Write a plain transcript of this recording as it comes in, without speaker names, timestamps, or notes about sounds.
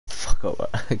back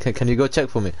up. Can you go check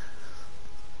for me?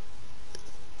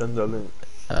 Send the link.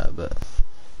 But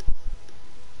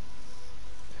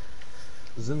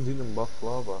Zinzin and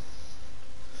baklava.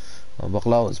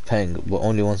 baklava is paying, but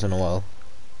only once in a while.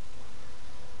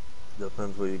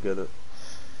 Depends where you get it.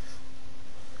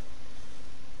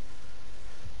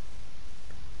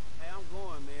 Hey, I'm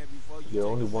going, man. Before you Yeah,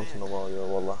 take only a once in a stand. while, yeah,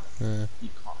 wallah. Yeah. You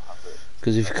can't have it.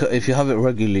 Because if you have it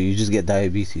regularly, you just get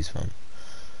diabetes, fam.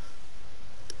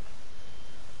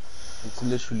 It's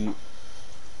literally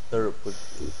syrup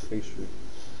with pastry.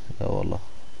 Yeah, wallah.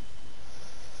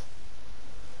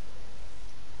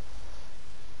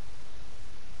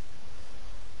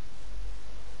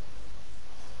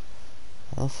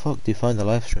 How the fuck do you find the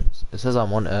live streams? It says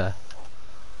I'm on air.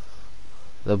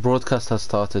 The broadcast has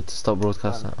started. Stop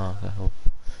broadcasting. Oh, okay. Hold.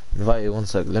 Invite you 1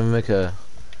 sec. Let me make a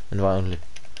invite only.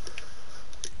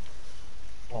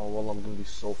 Oh, wallah, I'm gonna be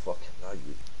so fucking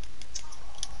laggy.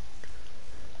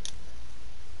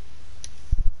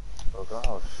 Forgot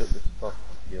how shit this stuff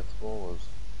on PS4 was.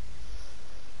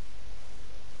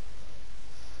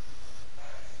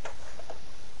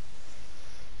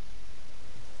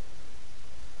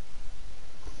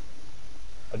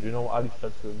 Do you know what Ali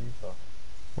said to Anita?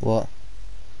 What?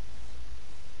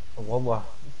 Wallah.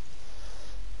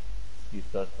 He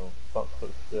said some fucked up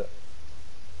shit.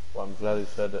 But I'm glad he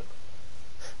said it.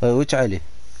 Wait, which Ali?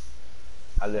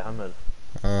 Ali Hamid.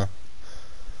 Uh,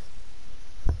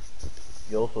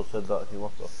 He also said that he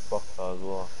wants to fuck her as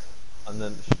well. And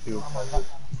then she was like,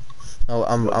 oh,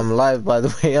 I'm live, by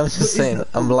the way. I'm just saying,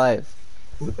 I'm live.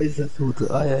 What is that for?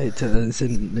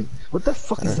 What the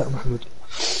fuck is that, Mohammed?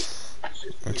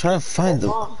 I'm trying to find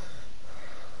them.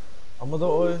 I'm the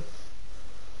oil.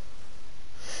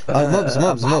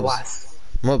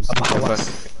 Mobs.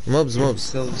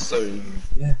 Sorry.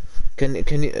 Yeah. Can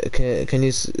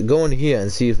you go in here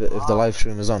and see if the live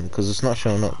stream is on? Because it's not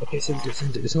showing up. Okay, send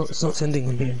it. It's not sending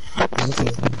in here.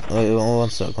 Wait, one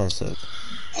sec.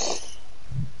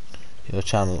 Your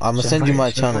channel. I'm gonna send you my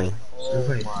channel.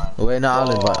 Wait, no,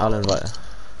 I'll invite.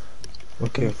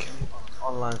 Okay.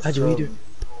 Online How do we do?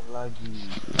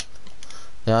 laggy.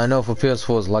 Yeah, I know, for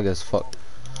PS4 it's lag as fuck.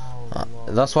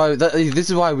 That's why, this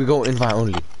is why we go invite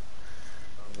only.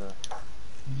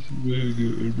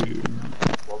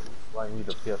 Why you need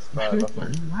a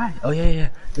PS5? Why? Oh yeah.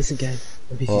 Listen, guys.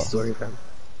 NPC What? story, fam.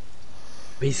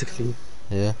 Basically,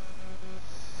 Yeah,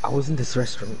 I was in this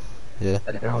restaurant. Yeah.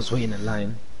 And then I was waiting in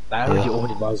line. I already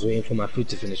ordered, but I was waiting for my food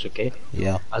to finish. Okay.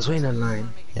 yeah, I was waiting in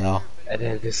line. yeah. And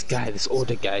then this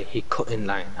older guy, he cut in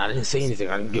line. I didn't say anything.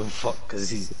 I didn't give a fuck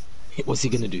because what's he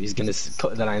gonna do? He's gonna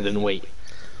cut the line and wait.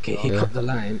 Okay, he cut the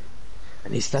line,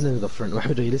 and he's standing in the front. Why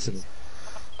do you listen?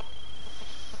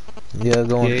 Yeah,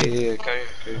 go on. Yeah.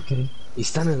 Okay. He's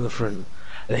standing in the front, and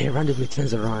then he randomly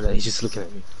turns around and he's just looking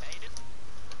at me.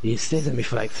 He stares at me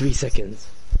for like 3 seconds,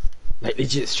 like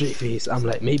legit straight face. I'm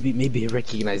like, maybe he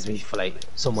recognized me for like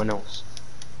someone else.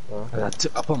 And I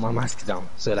put my mask down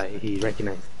so like he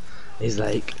recognized. He's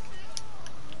like,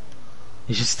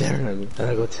 he's just staring at me, and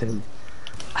I go to him.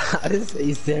 I didn't say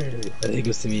he's staring at me, and he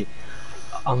goes to me,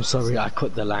 I'm sorry, I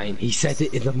cut the line. He said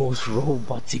it in the most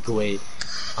robotic way.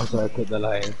 I'm sorry, I cut the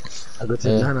line. I go to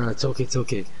him, no, it's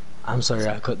okay. I'm sorry,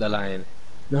 I cut the line.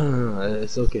 No,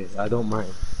 it's okay, I don't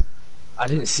mind. I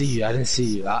didn't see you.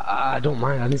 I don't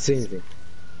mind, I didn't say anything.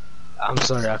 I'm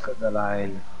sorry, I cut the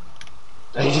line.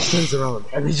 And he just turns around,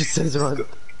 and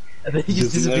then he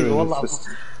just disappears. Wallah,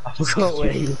 I forgot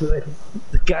where he went.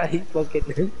 The guy fucking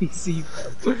NPC,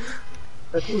 fam.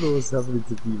 I don't know what's happening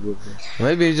to people, man.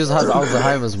 Maybe he just has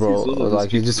Alzheimer's, bro. Or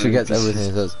like he just forgets everything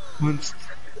he says.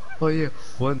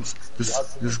 Once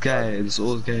this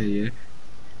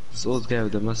old guy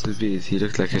with the massive beard, he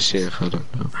looked like a sheikh, I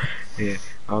don't know. Yeah,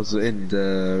 I was in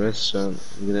the restaurant,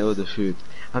 I'm gonna order food.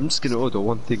 I'm just gonna order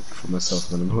one thing for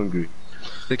myself when I'm hungry.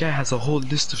 The guy has a whole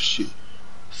list of shit.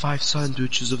 5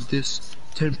 sandwiches of this,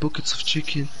 10 buckets of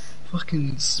chicken,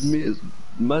 fucking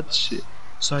mad shit.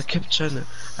 So I kept trying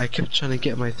to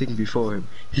get my thing before him.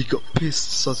 He got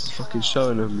pissed, started fucking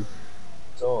shouting at me.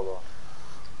 It's all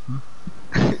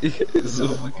It's so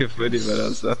fucking funny, man. I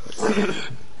was like,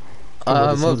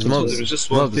 Mobs. there was just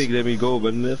one thing, let me go,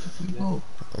 but never.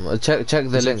 Check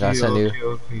the link I sent you.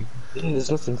 Okay. Yeah,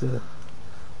 there's nothing there.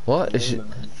 What?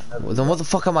 Then what the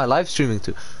fuck am I live streaming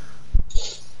to?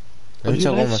 Let me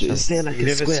check one more time. Is there like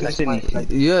a square, like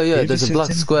Yeah, there's a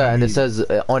black square and it says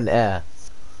on air.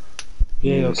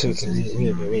 Yeah, okay.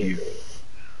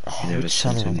 Which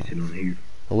channel?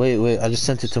 Wait, I just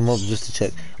sent it to Mobs just to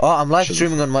check. Oh, I'm live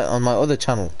streaming on my other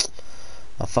channel.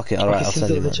 Oh, fuck it, alright, I'll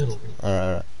send you mine.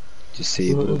 Alright.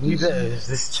 Disable It would be better if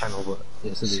this channel, but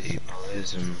Disable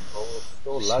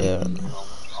so laggy. Yeah.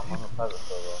 I'm on a private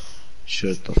server.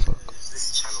 Shut the fuck up.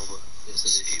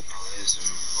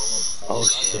 Oh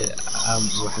shit,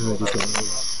 Mohammed is on.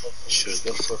 Shut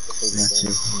the fuck up.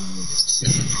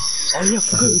 Oh yeah, I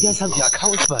forgot you guys have your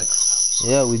accounts back.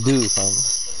 Yeah, we do, fam.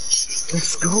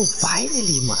 Let's go,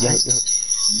 finally, man. Yeah.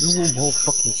 No more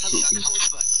fucking shit, dude.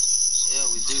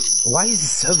 Why is the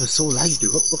server so laggy?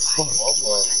 What the fuck?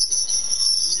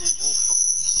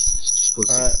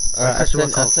 Alright, I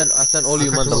sent all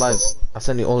you man the live. I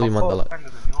sent you all you man the live.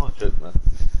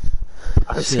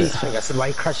 I said, why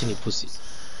you crashing your pussy?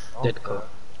 Dead car.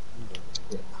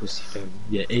 Yeah, pussy fam.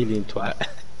 Yeah, alien twat.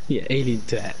 Yeah, alien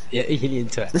twat. Yeah, alien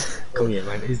twat. Come here,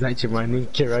 man. Is that your man?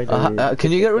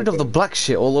 Can you get rid of the black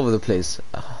shit all over the place?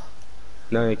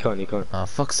 No, you can't. You can't.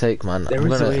 Fuck's sake, man. There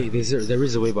is a way. There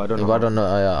is a way, but I don't know. But I don't know.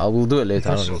 I will do it later.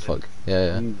 I don't give a fuck.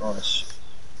 Yeah. Gosh.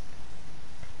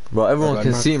 Bro, everyone Bro,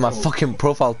 can man. see my fucking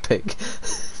profile pic.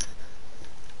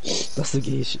 That's the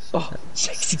gay shit. Oh,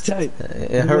 sexy time.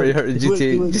 Yeah, hurry,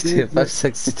 GTA, Do it. 5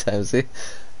 sexy times, see?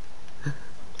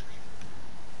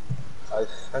 I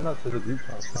sent out to the group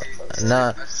chat.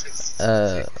 Nah,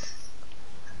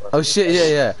 oh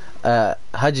shit, yeah.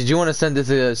 Haji, do you want to send it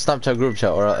to the Snapchat group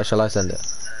chat, or shall I send it?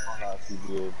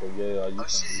 But yeah, you can.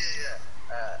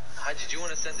 Haji, do you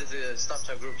want to send it to the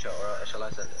Snapchat group chat, or shall I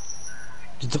send it?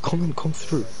 Did the comment come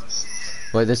through?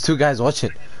 Wait, there's 2 guys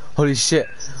watching. Holy shit,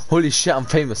 I'm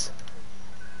famous.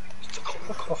 Did the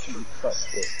comment come through?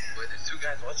 Wait, there's 2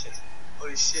 guys watching.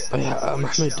 Holy shit. Oh yeah,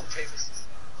 Mahmoud,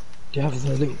 do you have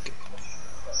the link?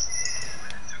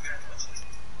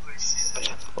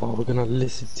 Oh, we're gonna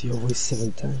listen to your voice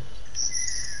 7 times.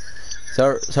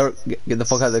 Sir, get the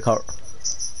fuck out of the car.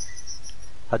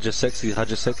 Hajj sexy. Get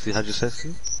the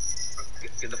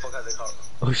fuck out of the car.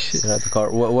 Oh shit. Get out of the car.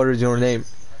 What is your name?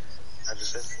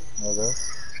 Okay.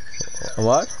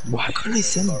 What? Why can't I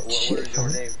send shit, fam?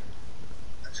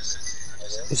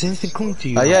 Is anything coming to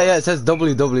you? Yeah, it says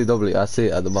www. I see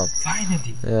it at the bottom.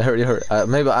 Finally. Yeah, hurry.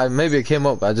 Maybe it came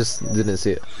up. I just didn't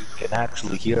see it. You can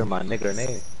actually hear my nigger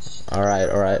name. All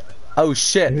right. Oh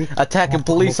shit! Attacking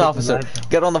police officer.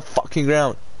 Get on the fucking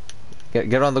ground.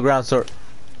 Get on the ground, sir.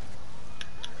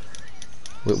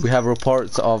 We have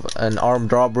reports of an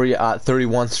armed robbery at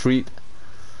 31st Street.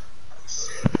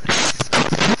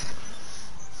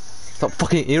 Stop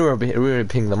fucking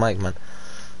ear-ripping the mic, man.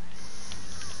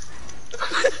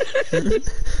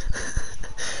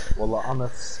 Well, I'm a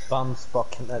spams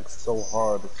fucking X so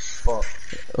hard as fuck.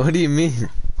 What do you mean?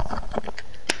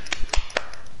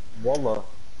 Wallah,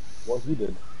 what he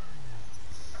did.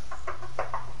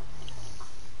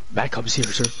 Back up here,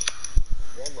 sir.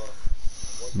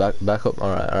 Back up.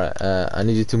 All right. I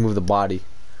need you to move the body.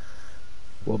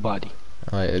 What body?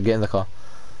 All right, get in the car.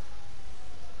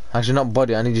 Actually, not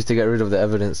body. I need you to get rid of the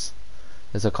evidence.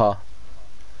 It's a car.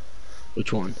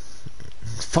 Which one?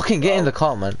 Fucking get in the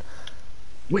car, man.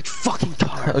 Which fucking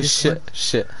car? Oh This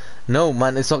shit. No,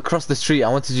 man, it's across the street. I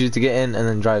wanted you to get in and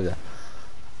then drive there.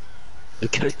 You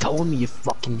could have told me, you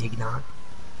fucking ignorant.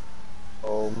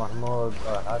 Oh, Mahmoud,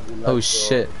 how do you like Oh your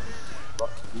shit.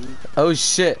 rusty? Oh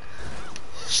shit.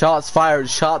 Shots fired.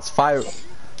 Fuck.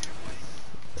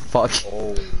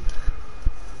 Oh.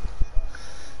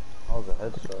 That was a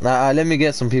headshot. Nah, let me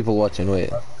get some people watching.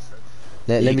 Wait.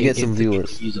 Let me get some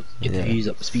viewers. Get the views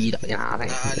up, speed up. Yeah.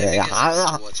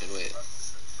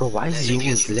 Bro, why is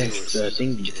yours less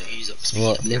thingy?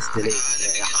 What? Less delay.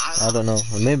 I don't know.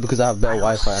 Maybe because I have better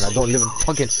Wi-Fi and I don't live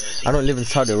in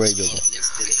Saudi Arabia.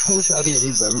 Bro.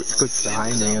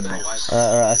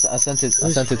 Alright, I sent it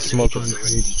to Smoker.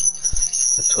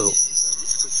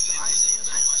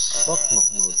 Fuck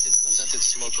Mahmoud.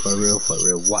 For real.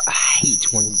 What? I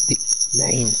hate when dick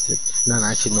names. No,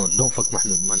 actually, no. Don't fuck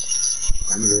Mahmoud, man.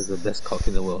 Mahmoud is the best cock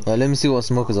in the world. Let me see what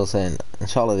Smokers are saying.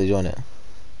 Inshallah they join it.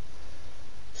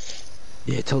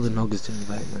 Yeah, tell the Noggers to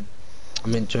invite, man. I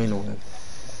mean, join all them.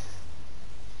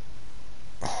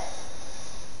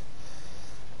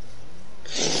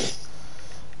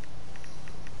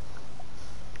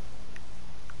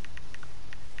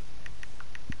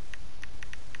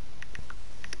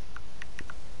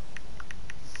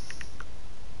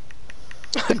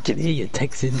 I can hear you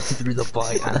texting through the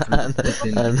bike and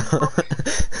through the I know.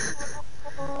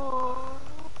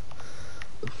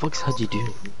 The fuck's Haji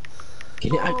doing?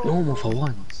 Can you act normal for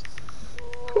once?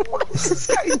 What's this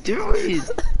guy doing?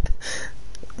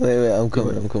 Wait, I'm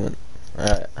coming.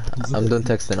 Alright, I'm done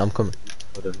texting, I'm coming.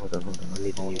 Hold on. I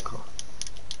need a new car.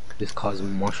 This car's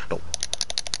mushed up.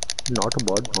 Not a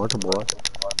bot.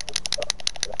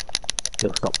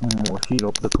 Just stop mushing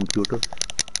up the computer.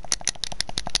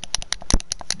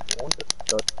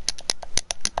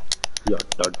 You're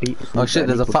dirty. Oh shit,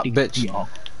 there's a fat bitch.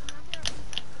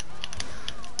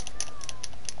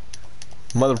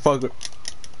 Motherfucker.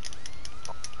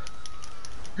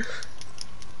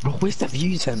 Bro, where's the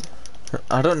views and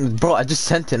I don't, bro, I just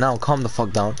sent it now. Calm the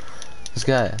fuck down. This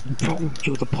guy. bro,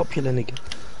 you're the popular nigga.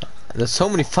 There's so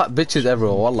many fat bitches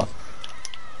everywhere, wallah.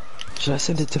 Should I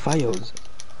send it to Fios?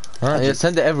 Huh? Yeah,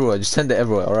 send it everywhere. Just send it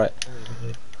everywhere, alright?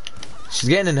 She's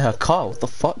getting in her car. What the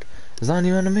fuck? Is that a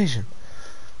new animation?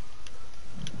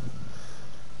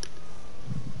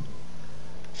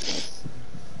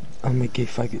 I'm a gay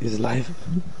faggot is live.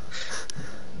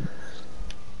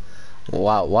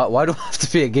 Wow, why do I have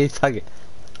to be a gay faggot?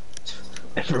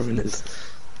 Everyone is.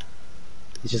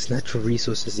 It's just natural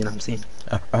resources, you know what I'm saying?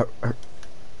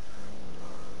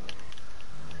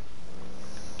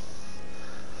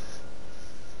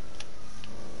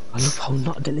 I love how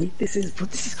not delayed this is, bro.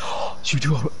 This is. Should we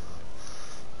do a.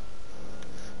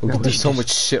 We No, can do we so just-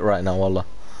 much shit right now, wallah.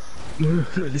 No,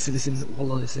 listen,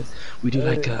 wallah, listen. We do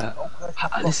like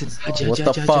listen, Haji, What Haji,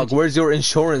 the Haji, fuck? Haji. Where's your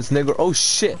insurance, nigga? Oh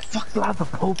shit. Fuck, I have a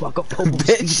Popo. I got Popo.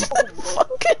 Bitch.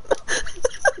 Fucking.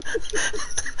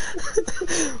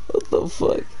 What the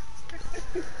fuck?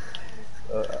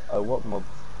 What mob?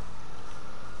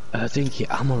 I think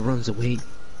Amma runs away,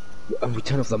 and we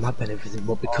turn off the map and everything,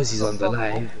 but because he's on the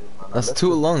live. That's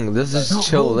too long. Let's just No,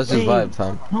 chill. Let's just roleplay. vibe,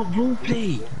 fam. Not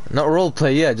roleplay. Not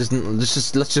roleplay, yeah. Let's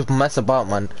just mess about,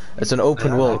 man. It's an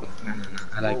open world.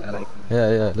 I like.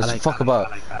 Yeah. Let's I like just fuck that,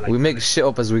 about. I like We that. make shit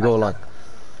up as we go along.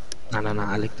 No, I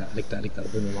like that. Bring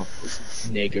him up,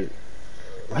 nigger.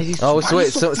 Why is he Oh, why so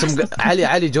is wait, he some fast?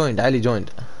 Ali joined. Ali joined.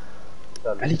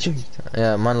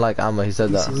 Yeah, man like Amr. He said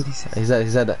that. What he said? He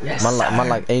said that. Yes, man sir.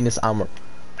 like Anus Amr.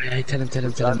 Hey, tell him. Ali,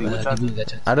 which Give me Ali?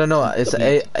 that. I don't know. It's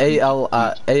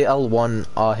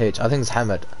AL1RH. I think it's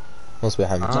Hamid. Must be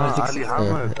Hamid. I think Ali so.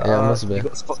 Hamad. Yeah, it must be. You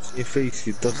got spots in your face,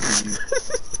 you dusty.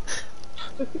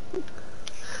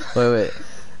 Wait.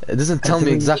 It doesn't tell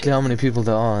me exactly how many people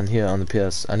there are on here on the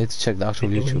PS. I need to check the actual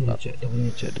YouTube app.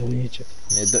 Don't check.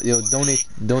 Yeah, yo,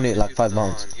 donate like £5.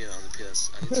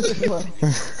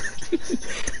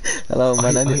 Hello,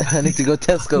 man. I need to go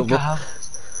Tesco, bro.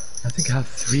 I think I have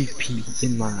 3p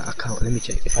in my account. Let me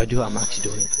check. If I do, I'm actually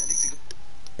doing it.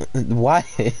 Why?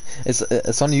 It's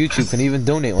on YouTube. Can you even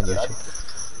donate on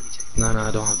YouTube? No,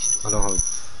 I don't have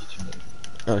YouTube.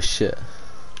 Oh shit.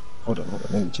 Hold on.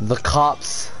 Let me check. The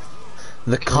cops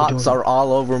we are donate?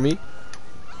 all over me.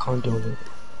 I can't do it.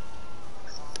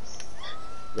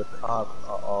 The cops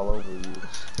are all over you.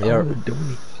 Yeah.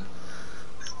 Donate.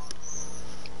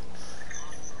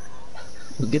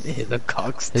 Look at the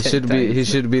cocks. He should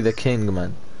be the king,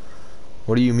 man.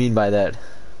 What do you mean by that?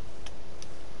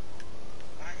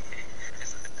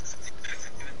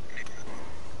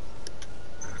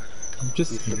 I'm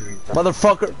just.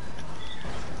 Motherfucker!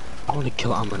 I want to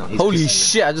kill Amr now. He's Holy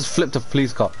pissing shit, I just flipped a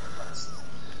police car.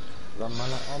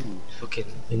 Ramala Ali. me. Fucking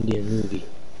Indian movie.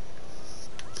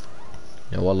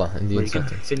 Yeah, wallah, Where Indian you can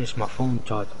sentence. finish my phone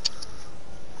charge.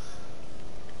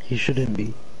 He shouldn't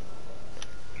be.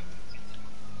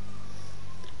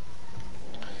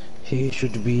 He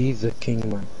should be the king,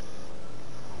 man.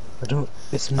 I don't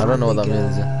know what that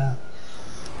means.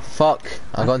 Fuck,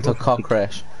 I got into a car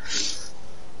crash.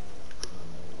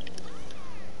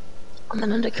 I'm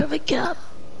an undercover cop.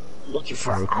 Looking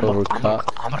for Undercover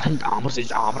cop.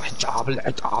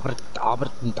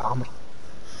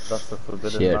 That's the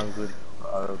forbidden Shit. language for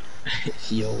Arab.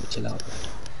 Yo, chill out.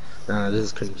 Nah, this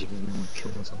is crazy. Man.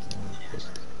 Kill or something.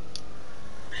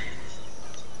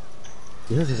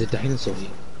 You know, there's a dinosaur here.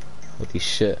 Holy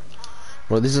shit.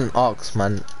 Bro, this is an ox,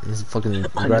 man. This is fucking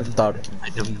I Grand know, Theft. I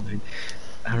don't mind.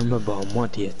 I remember on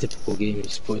Monty, a typical game, you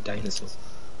just put a dinosaur.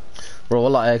 Bro,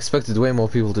 wallah, I expected way more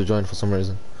people to join for some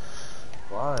reason.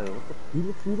 Why?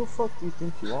 Who the fuck do you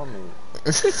think you are, mate?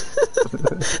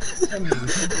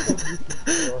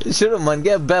 Shut up, man.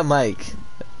 Get a better mic.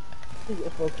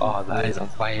 Oh, that is a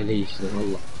violation of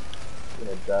Allah. I'm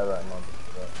gonna die right now.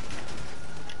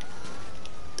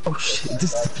 Oh shit,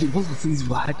 this is the police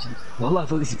were Haji. Wallah, I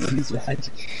thought these police were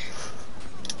Haji.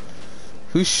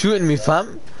 Who's shooting me,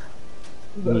 fam?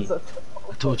 Me.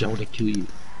 I told you I want to kill you.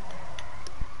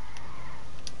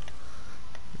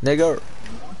 Nigger.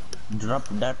 Drop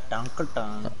that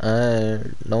tankatan.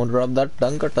 Don't drop that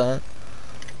dunkata.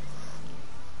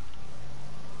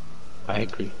 I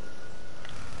agree.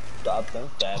 Stop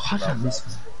that. How did I miss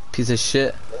one? Piece of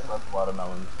shit.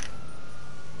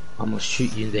 I'm gonna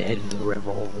shoot you in the head with a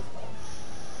revolver.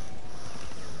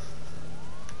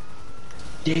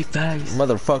 Dick face.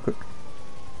 Motherfucker.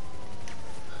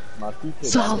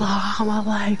 Salam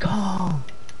alaikum.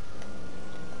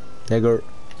 Nigger.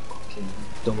 Okay,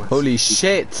 dumbass. Holy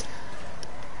shit.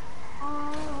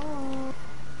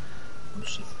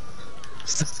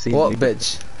 Stop saying What nigga.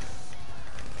 bitch?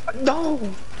 No!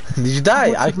 Did you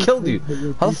die? I killed you.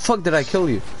 How the fuck did I kill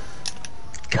you?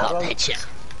 God, bitch.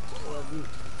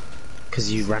 Cause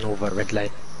you ran over a red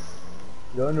light.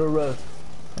 You're under arrest.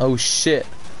 Oh shit.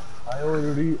 I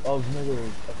already of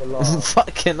niggas. That's a law.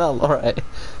 Fucking hell, alright.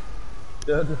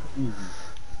 Yeah, that's easy.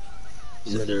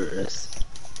 He's under arrest.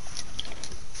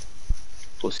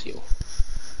 Pussy.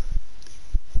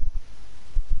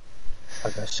 I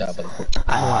got shot by the hook.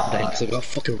 I don't want that because I got a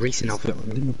fucking racing outfit on.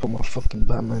 Let me put my fucking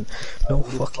Batman. No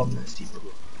fucking nasty, bro.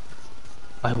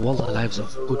 I wallah lives are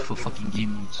good for fucking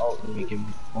game modes. Let me give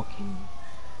me fucking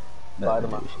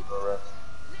Spider-Man under arrest.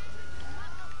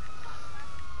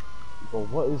 Bro,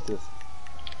 what is this?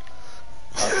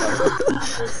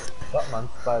 Batman,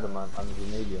 Spider-Man, and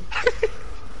an alien.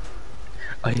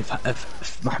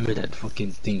 If Mohammed had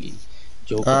fucking thingy.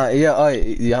 Joker.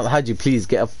 Yeah, Haji, please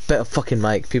get a better fucking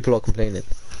mic. People are complaining.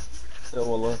 Yeah,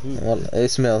 well, Well,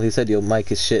 Ismail, he said your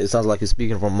mic is shit. It sounds like you're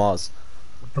speaking from Mars.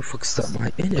 What the fuck's that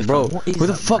mic? Innit, Bro, fam? What is who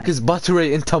the that fuck mic? is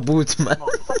Buttery in Taboot, man?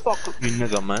 Fuck up, you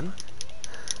nigga, man.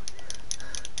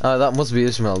 That must be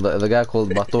Ismail, the guy called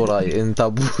Baturai in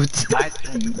Taboot.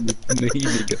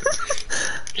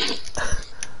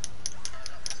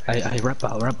 I rap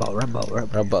out. Rabbal.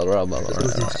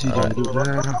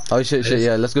 No. Oh shit,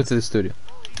 yeah, let's go to the studio.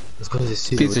 Let's go to the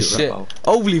studio. Piece of we'll do shit. rap out.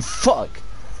 Holy fuck!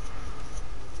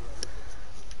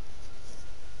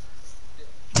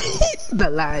 The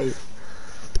lie.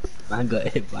 Man got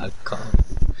hit by a car.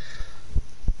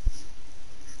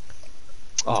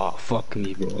 Oh fuck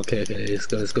me, bro. Okay, let's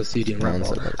go studio and rap One out.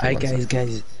 second, Alright, one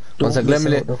guys. One sec, let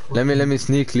me don't sneakily let me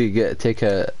sneakily Tag.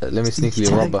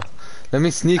 let me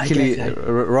sneakily I-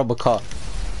 rob a car.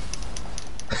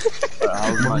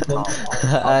 How's my car?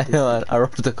 I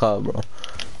robbed the car, bro.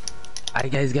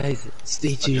 Alright, guys.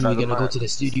 Stay tuned. We're gonna go to the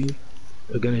studio.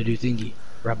 We're gonna do thingy.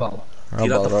 Rap out.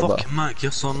 Get out the Rabbal. fucking mic,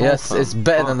 yes or no? Yes, fam? it's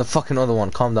better than the fucking other one.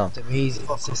 Calm down. It's amazing.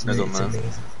 It's Nigga, amazing.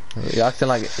 man. You're acting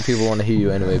like people want to hear you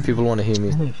anyway. People want to hear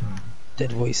me.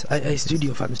 Dead voice. I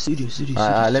studio fam. Studio.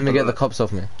 Let me get the cops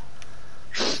off me.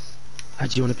 How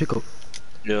do you wanna pick up?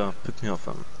 Yeah, pick me up,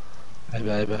 fam. I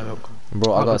Bro, I Oh, got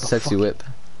a what the sexy fuck? whip.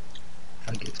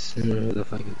 Faggots. The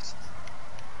faggots.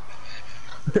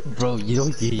 Bro, you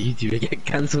don't get YouTube get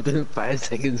cancelled in 5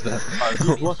 seconds, man.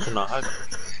 Who's watching that?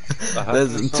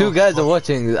 There's two guys are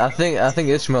watching. I think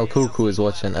Ishmael Kuku is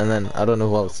watching, and then I don't know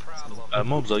who else.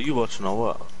 Mobs, are you watching or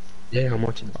what? Yeah, I'm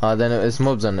watching. Then it's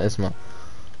Mobs and Ismail.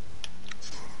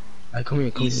 I come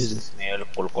here. Call.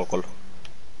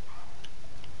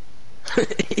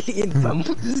 Alien fam,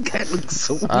 this guy looks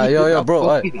so Yo,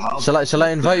 bro. Shall I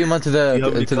invite you man to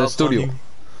the studio? Do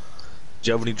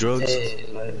you have any drugs?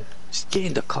 Just get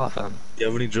in the car, fam. Do you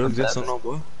have any drugs, yes or no,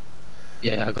 boy?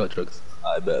 Yeah, I got drugs.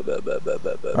 I bet.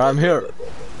 I'm here.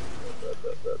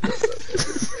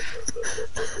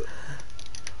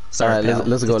 Sorry, Alright,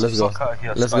 let's go.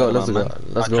 Let's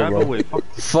go, bro.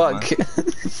 Fuck.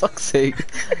 Fuck's sake.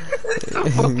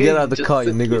 Get out the car,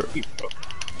 you nigger.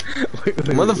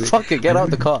 Motherfucker, get out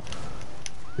the car.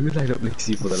 Let me line up next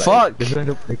to you for the live. Fuck. Let me line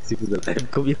up next to you for the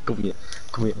live. Come here.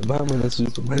 Batman and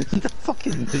Superman in the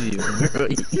fucking video, bro.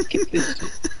 You get this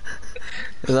shit.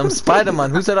 I'm Spider-Man.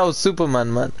 Who said I was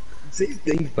Superman, man? Same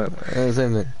thing, fam.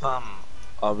 Same thing.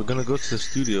 Are we gonna go to the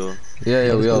studio?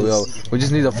 Yeah, we are. We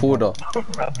just need a 4-door.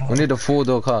 We need a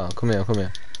 4-door car. Come here.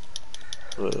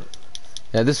 Right.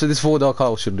 Yeah, this 4-door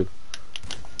car should do.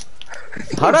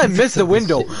 How did I miss the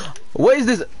window? What is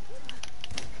this?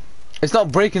 It's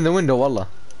not breaking the window, wallah.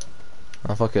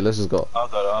 Oh, fuck it, let's just go. I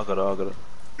got it.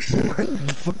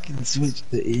 Fucking switch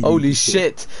the alien. Holy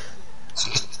shit!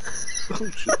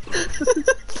 What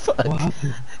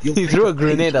happened? He threw a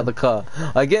grenade at the car.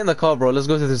 I get in the car, bro. Let's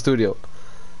go to the studio.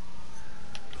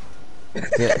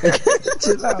 Yeah.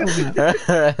 Chill out, man.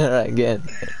 Alright, get in.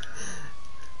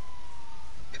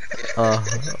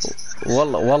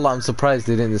 Wallah, I'm surprised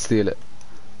they didn't steal it.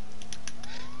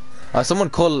 Someone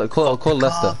call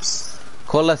Lester.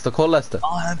 Call Lester.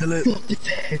 I'll handle it. Fuck the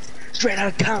feds. Straight out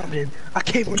of Compton. I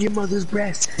came from your mother's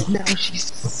breast. Now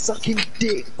she's sucking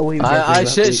dick. Oh wait,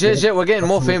 Shit. We're getting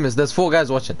more famous. There's 4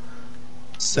 guys watching.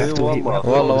 Say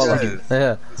Wallah.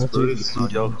 Yeah.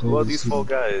 Yo, who are these 4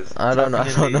 guys? I don't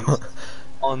know.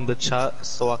 On the chat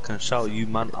so I can shout you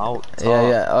man out.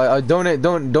 Yeah. I donate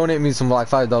me some like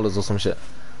 $5 or some shit.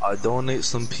 I donate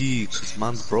some P cause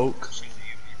man's broke.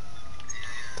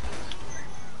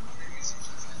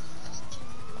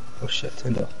 Oh shit,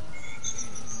 turned off.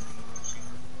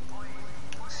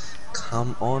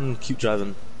 Come on, keep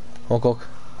driving. Okay.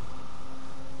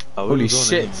 Holy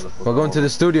shit. We're going to the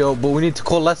studio, but we need to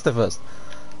call Lester first.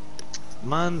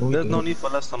 Man, there's no need for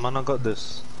Leicester, man. I got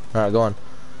this. Alright, go on.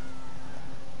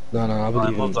 No, I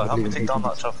believe in. Help me take down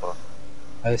that chopper.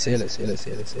 Let's see.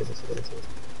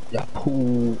 Yeah,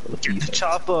 cool.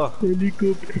 Chopper.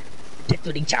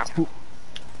 Definitely chopper.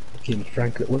 Okay,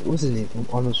 Franklin. What's his name?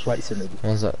 Arnold Schwarzenegger.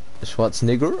 What's that?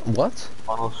 Schwarzenegger? What?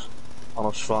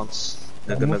 Arnold Schwarz.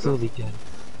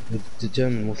 The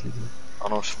German mostly.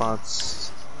 Arnold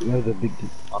Schwarz. No, the big dude.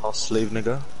 Arnold slave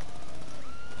nigga.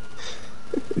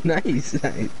 Nice.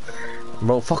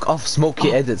 Bro, fuck off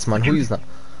Smokey edits, man. Who is that?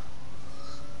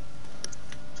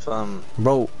 Fam.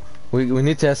 Bro, we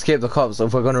need to escape the cops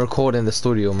if we're gonna record in the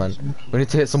studio, man. We need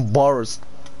to hit some bars.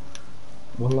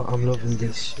 Wallah, I'm loving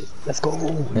this shit. Let's go.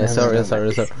 Yeah, sorry. I'm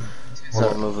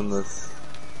loving this.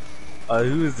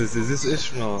 Who is this? Is this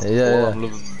Ishmael? Yeah. I'm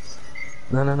loving this.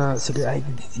 No. Secret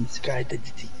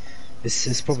identity. This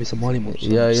is probably Somali moves.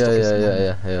 Yeah.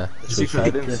 Secret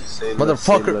identity.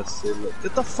 Motherfucker.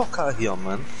 Get the fuck out of here,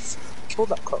 man. Kill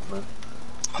that cop, man.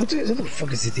 What the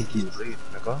fuck is he thinking?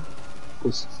 Nigga.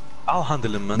 I'll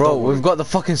handle him, man. Bro, we've got the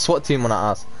fucking SWAT team on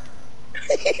our ass.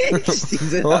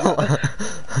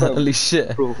 Holy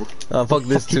shit. Fuck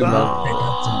this too, man.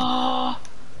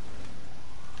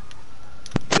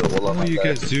 What are you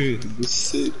guys doing?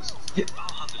 This is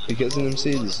you guys in them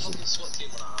serious?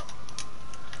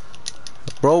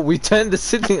 Bro, we turned the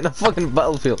city in a fucking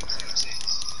battlefield.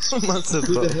 Man said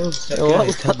that. What?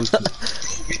 We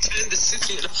turned the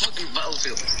city in a fucking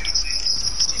battlefield.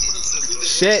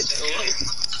 Shit.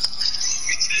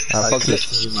 Fuck this.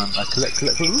 Man. I collect.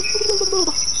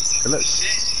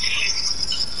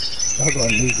 I gotta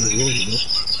leave the room,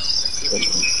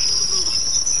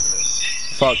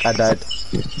 Fuck, I died.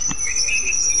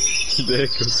 There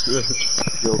goes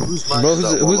Yo, whose mic Bro, is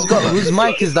that? whose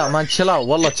mic is that, man? Chill out,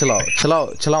 wallah, chill out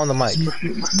on the mic.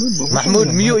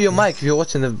 Mahmoud, mute your mic if you're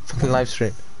watching the fucking live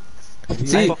stream.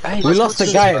 See, we lost a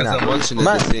guy now.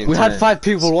 Man, we had 5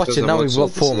 people watching, now we've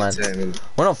got 4, man.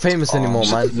 We're not famous anymore,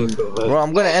 man. Bro,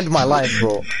 I'm gonna end my life,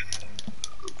 bro.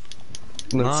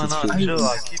 No, chill.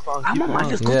 I keep on.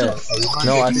 Yeah.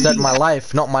 No, I said my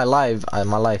life, not my live.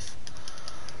 My life.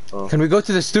 Oh. Can we go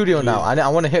to the studio now? I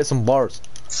want to hit some bars.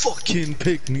 Fucking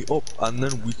pick me up and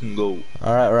then we can go.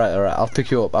 Alright. I'll pick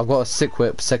you up. I've got a sick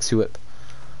whip, sexy whip.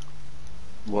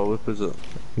 What whip is it?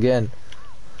 Get in.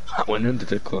 I went into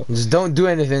the car. Just don't do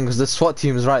anything because the SWAT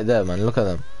team is right there, man. Look at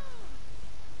them.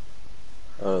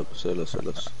 Say less.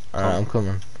 Alright, I'm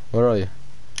coming. Where are you?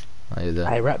 Are you there?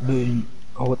 I rap boom.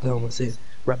 Oh, what the hell am I saying?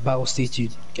 Rap battle, stay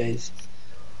tuned, guys.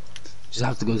 Just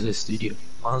have to go to the studio.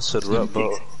 Man said rap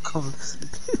battle. Come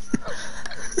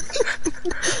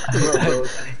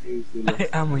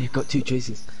Ammo, you've got 2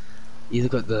 choices. You either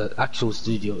got the actual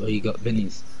studio or you got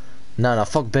Benny's. No,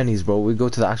 fuck Benny's, bro. We go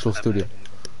to the actual studio.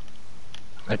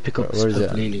 I pick up Where is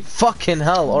it? Fucking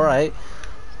hell, alright.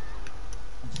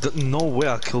 No way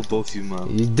I killed both you,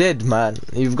 man. You did, man.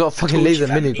 You've got a fucking laser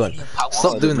minigun.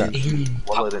 Stop doing that.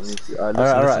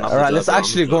 Alright, let's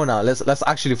actually go now. Let's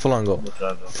actually full on go.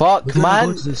 Fuck, man.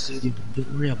 Go to the studio.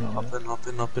 Don't worry about it. Up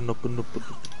in.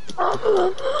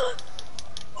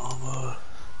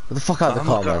 Get the fuck out of the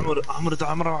car,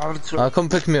 man. Come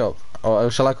pick me up.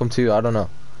 Or shall I come to you? I don't know.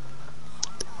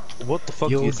 What the fuck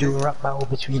Yo, do you do think? a rap battle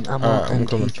between Ammo I'm and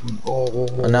coming. Adrian.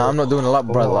 No, I'm not doing a lot,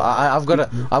 brother. I've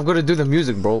got to do the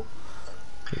music, bro.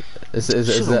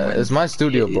 It's my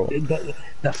studio, bro.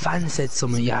 The fan said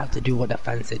something. You have to do what the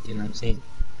fan said. You know what I'm saying?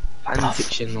 Fan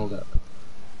fiction and all that.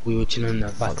 We were chilling in the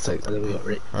back, sake. and then we got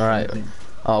raped. Alright.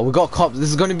 We got cops. This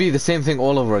is going to be the same thing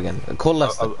all over again. Call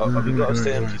Lester. We gotta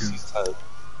stay NPC's tired.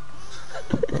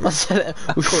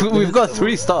 We've got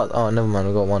 3 stars. Oh, never mind.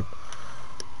 We got 1.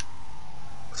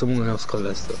 Someone else called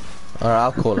Lester. Alright,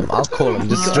 I'll call him.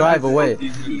 Just drive away.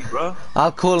 Bro.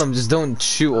 I'll call him. Just don't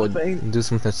shoot or do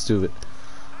something stupid.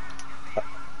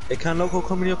 Hey, can Loco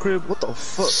come in your crib? What the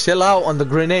fuck? Chill out on the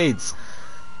grenades.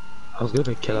 I was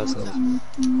gonna kill ourselves.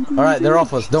 Alright, they're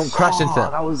off us. Don't crash into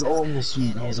them. That was almost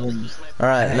sweet. That was almost.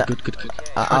 Alright, Good.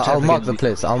 I'll mark the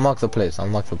place. I'll mark the place.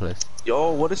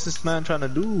 Yo, what is this man trying to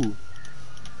do?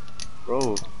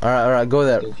 Bro. Alright, go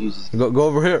there. Go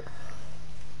over here.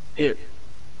 Here.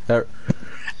 There.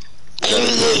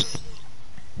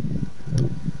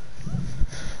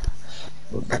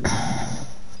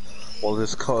 Well,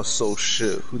 this car's so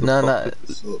shit. Who the No. fuck picked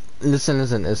this up?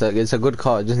 Listen. It's a good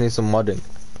car. It just needs some modding.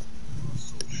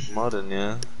 Modern,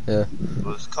 yeah? Yeah.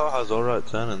 But this car has alright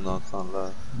turning, though, I can't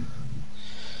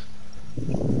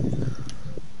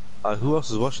lie. Who else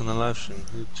is watching the live stream?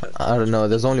 I don't know.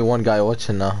 There's only 1 guy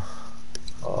watching now.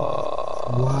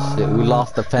 Shit, we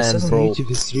lost the fans, bro. YouTube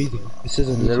is 3 though. It says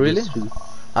on Is it YouTube really? it's 3.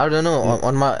 I don't know.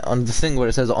 On the thing where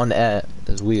it says on air,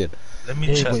 it's weird. Let me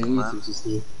Yeah, check, wait, man.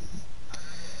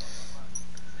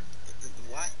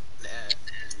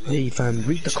 Hey fam,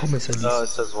 read the comments at Oh, it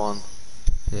least. says one.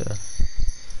 Yeah.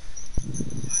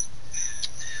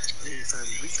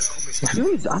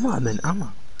 Who's Amma, man?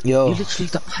 Amma. Yo, You literally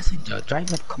the passenger.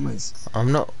 Drive up comments.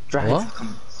 I'm not. Drive What? the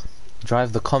comments.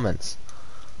 Drive the comments.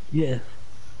 Yeah.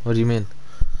 What do you mean?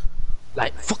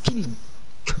 Like fucking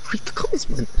read the comments,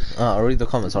 man. I'll read the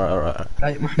comments. Alright.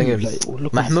 Like Mahmoud, like oh,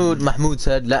 look. Mahmoud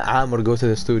said, let Amr go to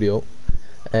the studio.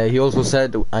 He also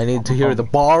said, I need to hear the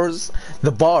bars,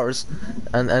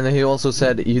 and he also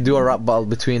said, you do a rap battle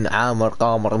between Amr,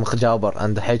 Qamar, Mkhjabar,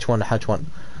 and H1,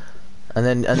 and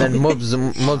then Mubs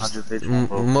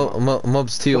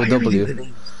TOW.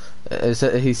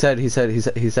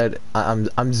 He said,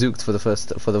 I'm zooked for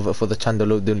the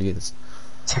Chandalodians.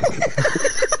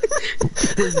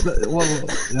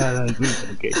 No,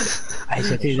 great. I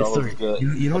should tell you the story.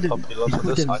 You know Can you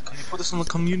put this on the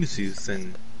community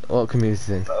thing? What community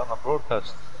thing? Like on a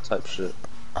broadcast type shit.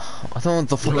 I don't know what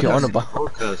the fuck you're on about.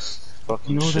 Broadcast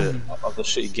fucking You know shit them- of the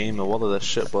shitty game and all of that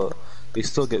shit, but they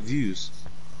still get views.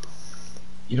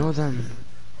 You know them,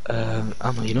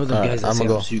 Amma, you know them Alright, guys that I'ma say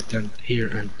go. I'm zooked and here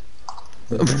and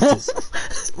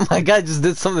My guy just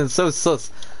did something so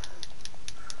sus.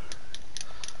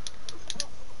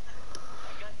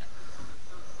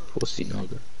 Pussy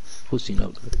nugger.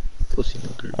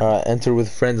 Alright, enter with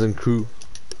friends and crew.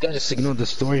 Guys, just ignore the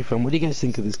story fam. What do you guys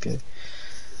think of this guy?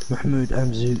 Mahmoud,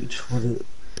 I'm zooked for the...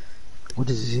 What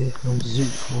is it? I'm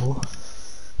zooked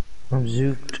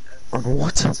on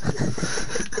what? I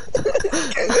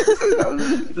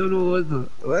don't know what the...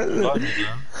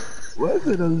 Why is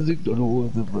it I'm zooked on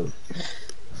what, bro?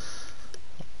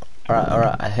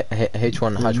 Alright.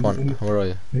 H1, where are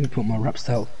you? Let me put my rap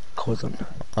style clothes on.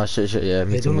 Oh shit, yeah,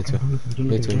 me Hey, too. don't look at me.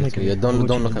 Me too. Yeah, don't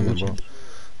look at me, bro.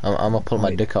 I'm gonna pull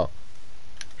my dick out.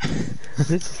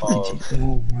 Let's fucking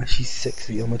oh my, she's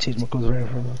sexy. I'm gonna change my clothes right in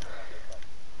front of her.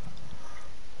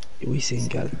 Yo, what you saying,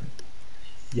 gal?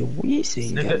 Yo, what you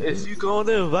saying, gal? Nigga, is you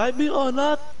gonna invite me or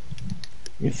not?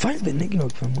 Invite the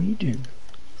nigga, fam. What you doing?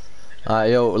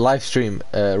 Yo, live stream.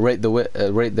 Rate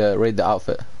the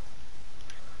outfit.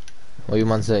 What you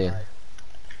man saying?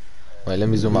 Wait, let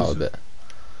me zoom out a bit.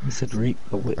 I said rape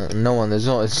the whip. No one. There's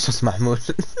no. It's just Mahmoud.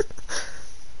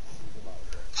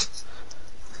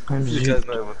 I'm You zooked. guys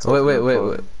not even talking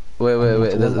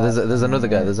Wait. There's another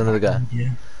guy.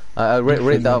 Yeah.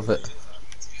 Rate the outfit.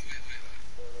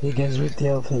 Hey guys, rate the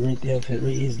outfit.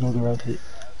 Rate his nugger outfit.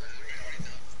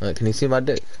 Wait, can you see my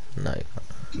dick? No. You can't.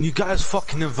 You guys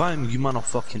fucking invite me, you man are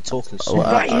fucking talking shit.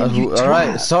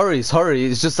 Alright, sorry.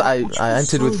 It's just I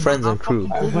entered with friends and crew.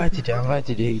 I invited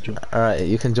you, hey Joe. Alright,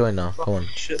 you can join now. Come on.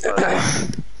 Shit, like,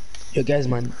 Yo guys,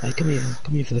 man, hey, come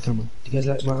here for the camera. Do you guys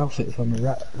like my outfit from a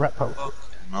rap out?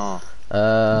 no.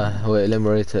 Wait, let me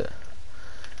rate it.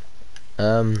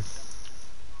 I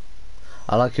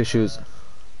like your shoes.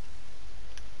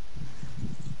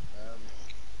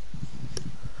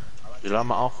 You like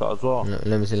my outfit as well?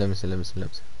 Let me see. I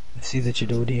see the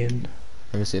Chidodian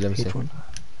Let me see. H1.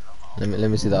 Let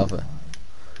me see the outfit.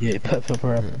 Yeah, perfect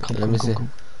for rap. Let me see.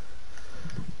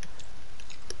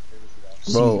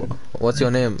 Bro, what's your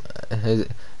name?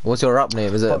 What's your rap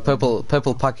name? Is it Purple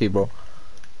Packy, bro?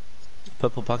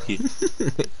 Purple Packy.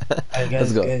 Hey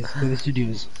Let's guys, go. where the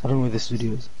studios? I don't know where the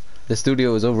studios. The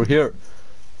studio is over here.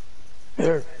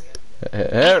 Here.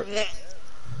 Here.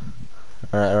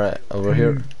 Alright, over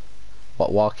here.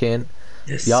 Walk in.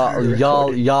 Yes,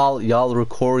 Y'all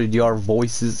recorded your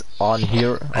voices on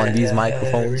here on these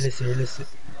microphones. Realistic.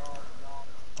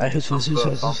 Alright, who's first?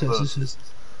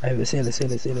 Alright, say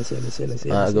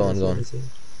it. Go on. Get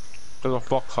the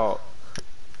fuck out.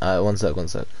 Alright, one sec.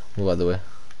 Move out the way.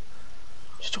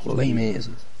 Just lame ass.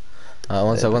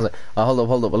 One sec. Hold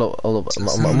up.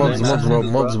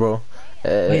 Mobs, bro.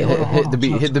 Wait, hold on,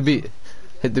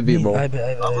 Hit the beat, bro. I I'm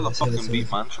gonna fucking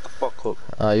beat, man. Shut the fuck up.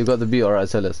 You got the beat, alright,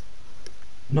 tell us.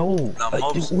 No,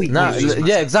 wait. Nah,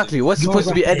 yeah, exactly. What's You're supposed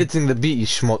to be right. editing the beat, you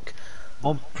schmuck?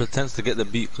 Mom pretends to get the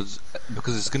beat because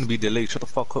it's gonna be delayed. Shut the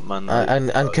fuck up, man.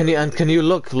 And can you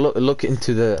look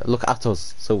at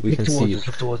us so we can see you?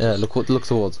 Look towards Yeah, us. look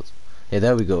towards us. Yeah,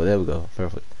 there we go.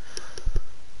 Perfect.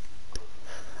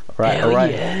 Hell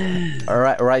Alright, yeah.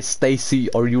 alright,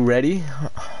 Stacy, are you ready?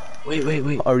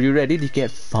 Wait. Are you ready to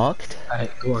get fucked?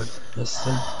 Alright, go on. Let's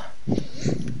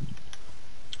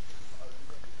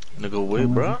Nigga, wait,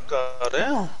 bro.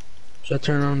 Goddamn. should I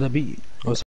turn on the beat?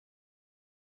 Oh,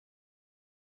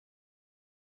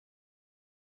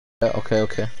 Yeah, okay.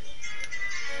 Okay.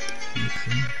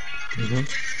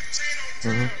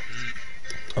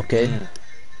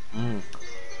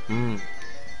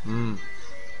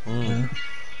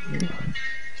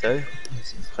 Okay.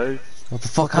 Okay. What the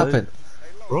fuck happened?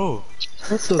 Bro.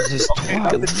 What does this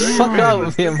Get the fuck out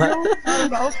of here, man.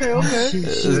 Okay, okay.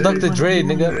 It's Dr. Dre,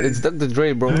 nigga. It's Dr.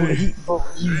 Dre, bro. He,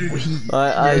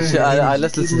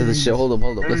 Let's listen to this shit. Hold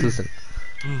up. Let's listen.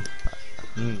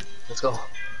 Let's go.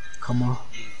 Come on.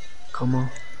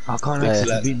 I can't Hey.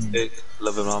 actually be. Dick,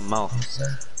 love in my mouth.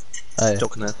 Hey,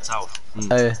 Joking in the south.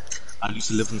 hey, I used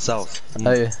to live in the south.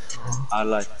 hey. I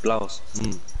like blouse.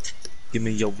 Give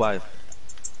me your wife.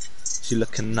 She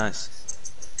looking nice.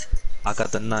 I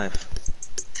got the knife.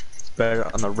 It's better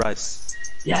on the rice.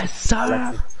 Yes,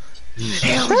 sir.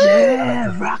 Hell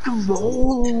yeah, rock and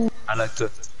roll. I like to.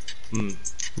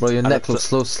 Bro, your I neck like looks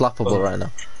so slappable right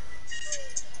now.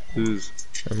 Who's?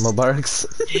 Mubarak's.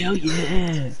 Hell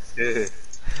yeah. Yeah.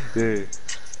 Yeah.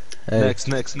 Hey. Next.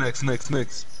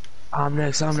 I'm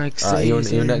next.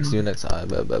 You next. Alright,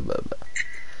 bet.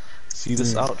 See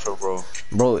this outro, bro.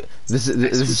 Bro, this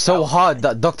is so hard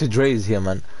that Dr. Dre is here,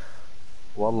 man.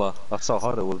 Wallah, that's how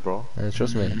hard it was, bro.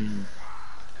 Trust me.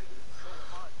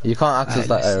 You can't access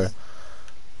that area.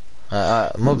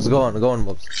 Mubs, go on,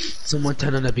 Mubs. Someone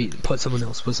turn on the beat. Put someone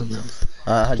else.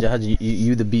 Haji,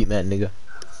 you the beat man, nigga.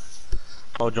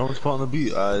 Oh, Jones put on the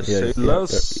beat. I Yeah, say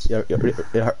less. yeah.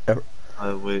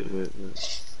 Wait.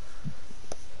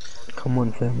 Come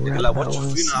on, fam. Nigga, like, what you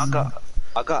feeling?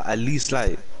 I got at least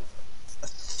like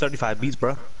 35 beats,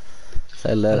 bro.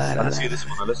 Say less. Let's see this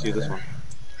one.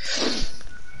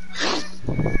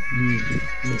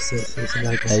 Listen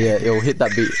like Hey, yeah, yo, hit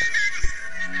that beat.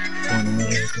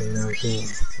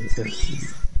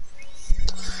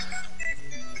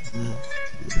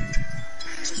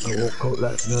 I woke up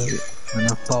last night and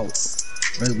I thought,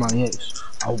 where's my ex?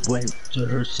 I went to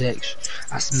her sex.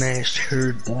 I smashed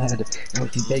her dad. Now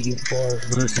she's begging for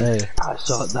mercy. Hey. I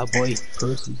shot that boy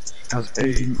Percy. I was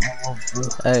beating all over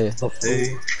Hey, the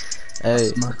floor. hey.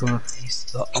 Smack on her face.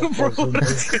 The uppers on the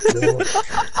floor.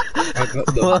 I got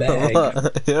the bag.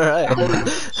 You're right.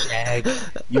 Shag.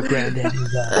 Your granddad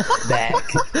is back.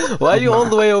 Why are you all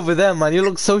the way over there, man? You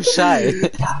look so shy.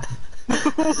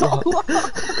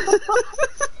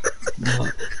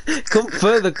 Come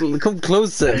further, come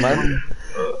closer, man.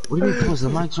 What do you mean close? The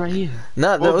mic's right here.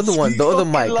 Nah, the other one, the other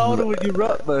mic. Louder when you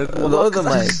rap, man. The other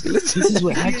mic. This is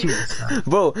what accurate stuff.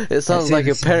 Bro, it sounds see like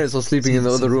your this. parents are sleeping in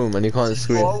the other room and you can't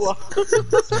scream. I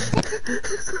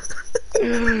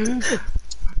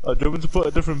do want to put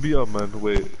a different beat on, man.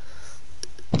 Wait.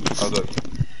 I got.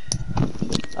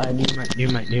 New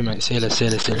mic. Say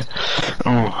that.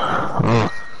 Oh.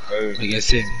 I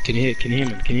guess it. Can you hear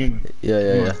me?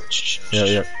 Yeah.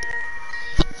 Yeah.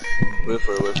 Wait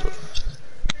for it.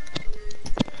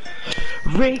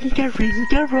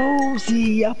 Ringa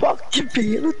Rosie, I walked your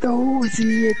feel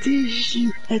dozy,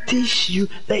 a tissue,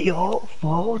 they all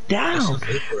fall down.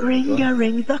 Ring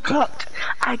the clock,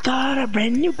 I got a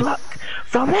brand new block.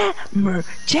 From Hammer,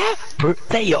 Japper,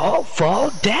 they all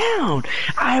fall down.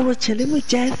 I was chilling with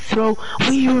Jethro,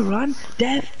 we were on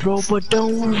death row, but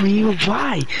don't worry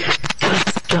why.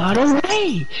 Just got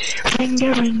away. Ring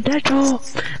the door,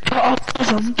 the uppers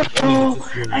on the floor.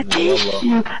 I teach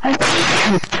you,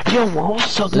 you won't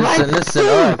suck like Listen,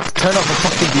 alright, turn off the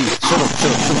fucking beat. Shut the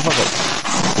fuck up.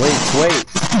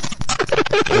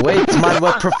 Wait, man,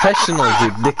 we're professionals, you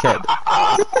dickhead.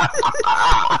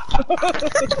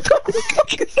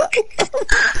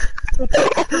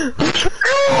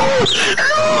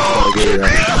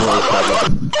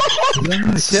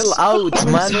 Chill out,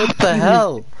 man, what the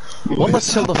hell? Wallah,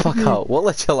 chill the fuck out.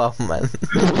 Wallah, chill out, man.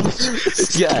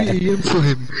 Yeah. 3 AM for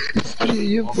him. It's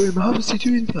 3 AM for him. How is he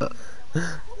doing that?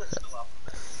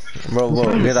 Bro,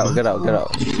 get out. What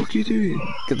the fuck are you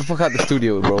doing? Get the fuck out of the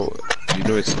studio, bro. You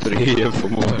know it's 3 AM for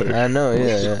more. I know,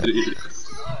 yeah.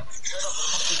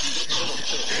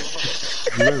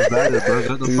 You're valid, bro.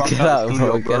 Get the fuck Get out out, of the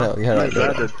bro. studio,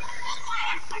 Get out.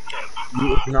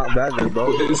 It's not valid, bro.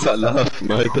 It's a laugh,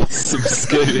 man. That's some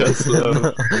scary ass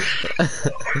laugh.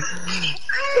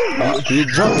 You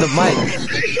dropped the mic.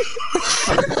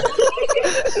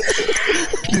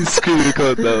 Please screen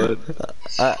record that one.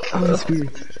 I'm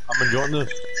enjoying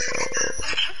this.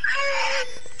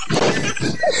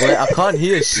 Wait, I can't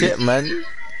hear shit, man.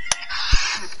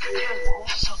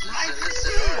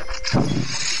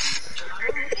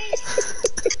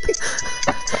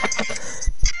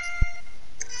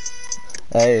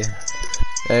 Hey,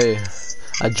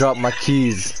 I dropped my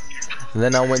keys.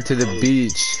 Then I went to the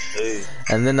beach.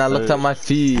 And then I looked at my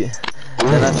feet.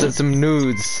 Then I took some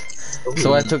nudes.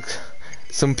 So I took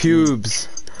some pubes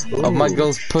of my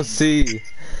girl's pussy.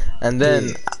 And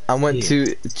then I went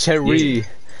to Cherry.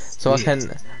 So I can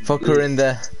fuck her in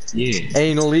the Yeah.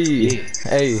 Anally.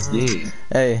 Hey. Yeah.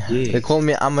 Hey. Yeah. They call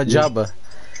me I'm a jabber.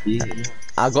 Yeah.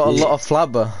 I got a lot of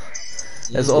flabber.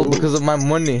 It's all because of my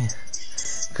money.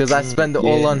 Cause I spend it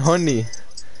all on honey.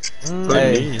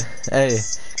 Hey. Hey.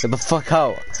 Get the fuck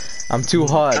out. I'm too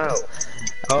hard.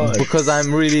 Because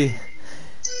I'm really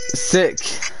sick.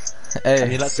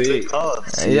 Hey. You like to play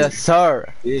cards? Yes,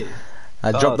 sir. Yeah.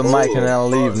 I drop the mic and then I'll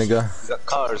leave, nigga. You got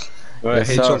cars. Alright,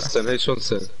 Yes, sir. Hey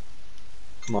Johnson.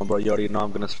 Come on, bro. You already know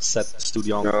I'm gonna set the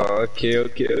studio on. Oh, okay. I'm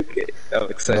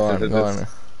excited. Go on, go on.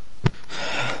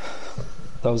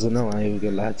 That was a no, I ain't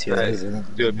gonna lie to you. That was a no.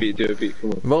 Do a beat,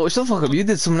 come on. Bro, shut the fuck up. You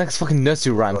did some next fucking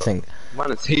nursery rhyme thing.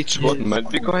 Man, it's H1, man.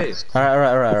 Be quiet.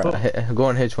 Alright. Go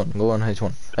on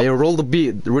H1. Hey, roll the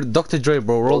beat. Dr. Dre,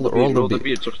 bro. Roll the beat. Roll the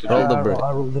beat. I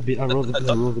rolled the beat. I rolled the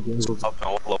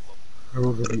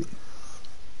beat.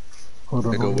 Hold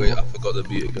on. Wait, I forgot the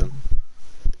beat again.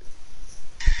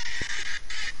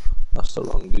 That's the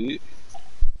wrong beat.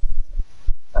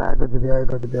 I got the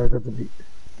beat.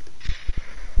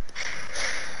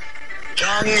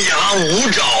 That's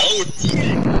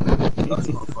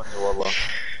not funny, wallah.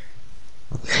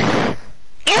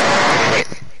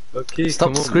 Okay,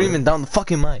 Stop screaming down the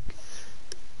fucking mic.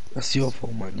 That's your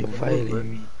fault, man. You're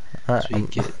violating me. Alright,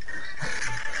 Tweak it.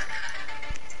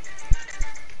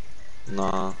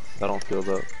 Nah, I don't feel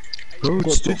that. Bro,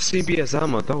 it's still the same beat as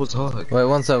Ahmad. That was hard. wait,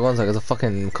 one sec. There's a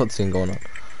fucking cutscene going on.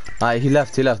 Alright, he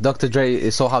left. Dr.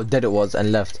 Dre saw how dead it was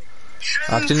and left.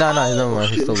 Actually, no, he's never mind.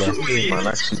 He's still there. Man,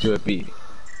 actually do a beat.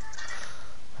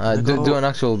 Do an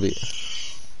actual beat.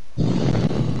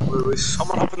 Wait,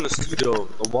 someone hop in the studio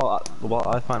while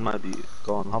I find my beat.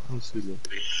 Go on, hop in the studio.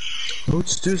 Bro,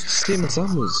 it's still the same as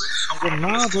Ahmad's.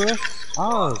 Nah, bro.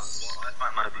 Ours. I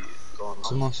find my beat. Go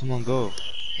on. Someone go.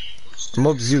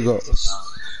 Mobs, you go.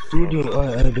 Studio,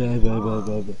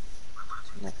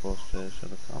 No force there,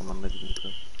 shut up. I'm a midget.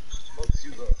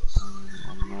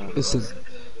 listen.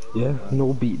 Yeah,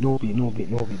 no beat. Go on.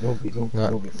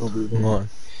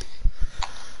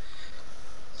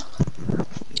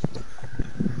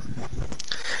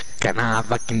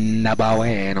 Ganaba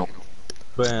bueno.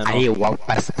 I walk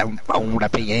past them on the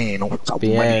piano.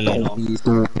 Piano.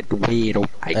 Pero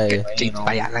I get changed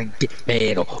by a lanky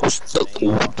pero.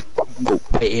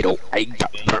 Pero I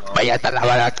got vaya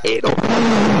talabaquero.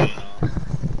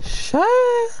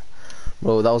 Shit.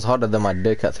 Bro, that was harder than my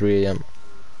dick at 3 AM.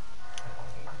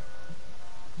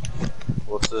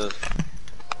 What's this?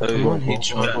 Come on,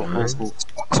 H1.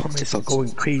 Comments are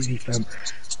going crazy, fam.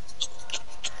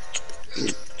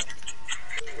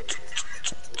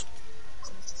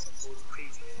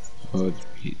 Hard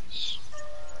beats.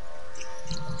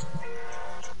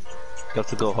 You have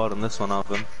to go hard on this one,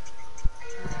 Alvin.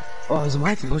 Oh, it's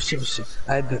my thing. Oh shit.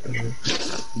 I bet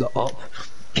the op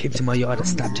came to my yard and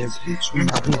stabbed him.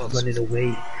 I was running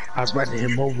away. I ran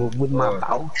him over with my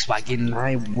Volkswagen.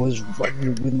 I was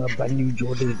running with my brand new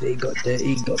Jordan. They got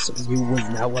dirty, got some new ones.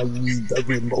 Now I use the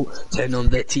remote. Turn on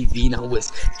the TV, now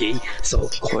it's gay. So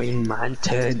coin man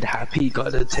turned happy.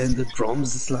 Gotta turn the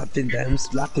drums, slapping them,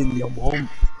 slapping your mom.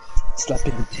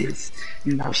 Slapping the tits.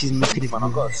 Now she's making it. Man, I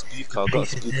got a speaker.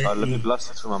 Let me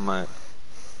blast it through my mic.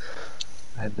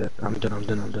 I'm done. I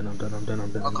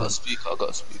got a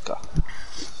speaker.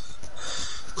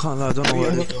 Can't lie, I don't know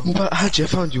what it is. But Haji, I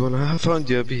found you one. I found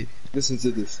you a beat. Listen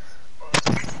to this.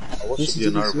 I watched it be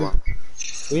another one.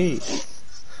 Wait.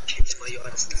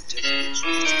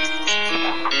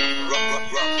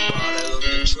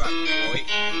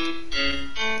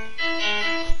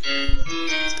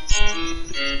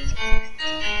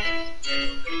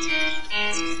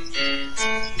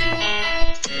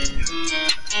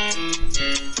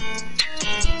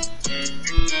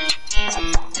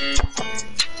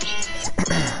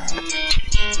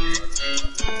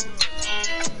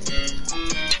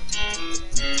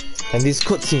 And these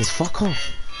cutscenes, fuck off.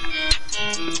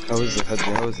 How is it, Haji?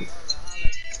 How is it?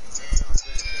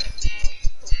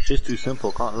 It's too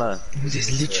simple, can't lie.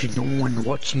 There's literally no one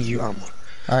watching you,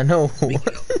 I know.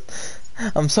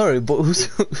 I'm sorry, but who's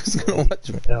gonna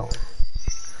watch me? No.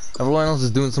 Everyone else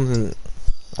is doing something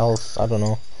else. I don't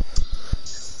know.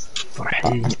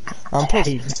 I'm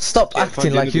pissed. Stop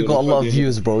acting like you got a lot of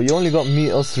views, bro. You only got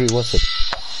me, us three. What's it?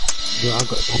 Bro, I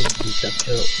got 10 views. That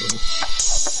bro.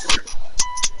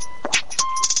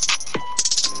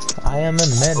 I am a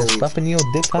menace, slapping your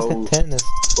dick like a tennis.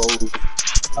 Bows.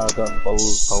 I got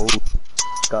bows, hoes.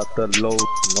 Got the low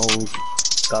nose.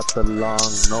 Got the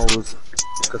long nose.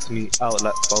 Cuts me out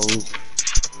like bows.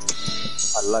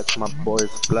 I like my boys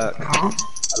black. I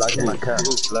like my cat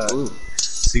black.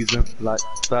 Seasoned like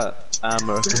that.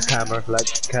 Hammer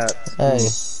like cat. Hey.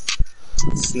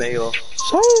 Snail.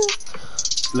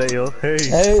 Leo, hey.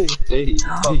 Hey, Hey,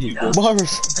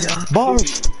 bars,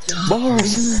 bars,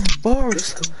 bars,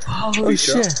 bars. Oh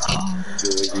shit,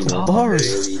 bars,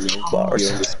 bars.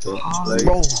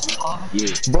 Bro,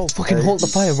 bro, fucking hold the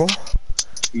fire, bro.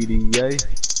 EDA.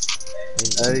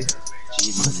 Hey.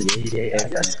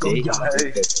 Let's go, y'all.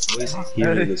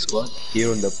 Here in the squad, here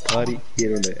on the party,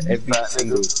 here on the every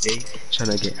single day.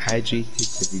 Tryna get hydrated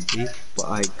every day, but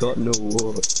I got no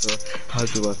water. How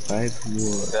do I find some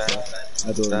water?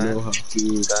 I don't know how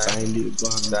to find it,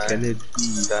 but I'm gonna be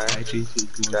hydrated.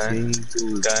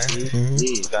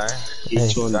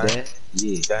 Each one there,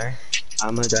 yeah.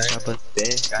 I'm a chopper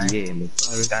there, yeah. My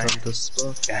virus from the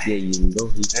spot, yeah. You know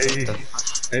he got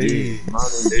the yeah.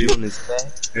 Mountain Dew on his back,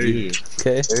 yeah.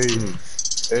 Okay.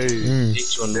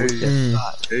 Each one with the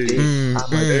pot,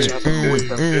 I'm a chopper with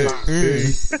the pot.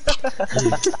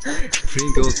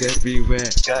 Pringles everywhere,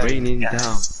 raining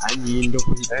down, and you know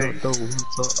he got the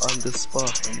water on the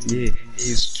spot. Yeah,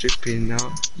 he's dripping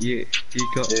out. Yeah, he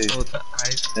got all the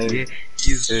ice. Yeah,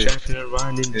 he's driving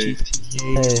around in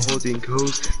GTA, holding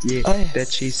goals. Yeah, they're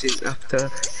chasing after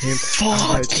him.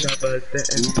 I'm a chopper, the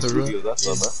emperor.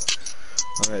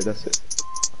 Alright, that's it.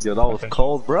 Yo, that was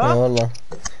cold, bro. Yeah, wallah.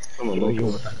 Come on,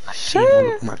 bro.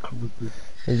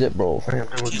 Is it, bro? Alright,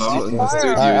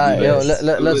 Alright, yo,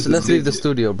 let's leave the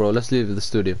studio, bro. Let's leave the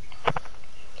studio.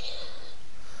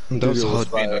 That was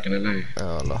hard, being not gonna lie.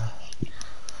 Oh, Allah.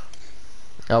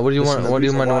 What do you want? What do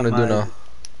you want to do now?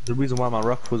 The reason why my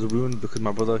rap was ruined because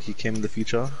my brother he came in the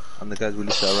future and the guys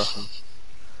really started rapping.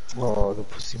 Oh, the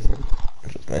pussy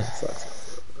man.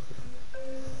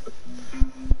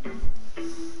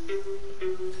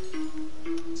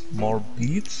 More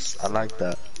beats? I like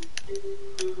that.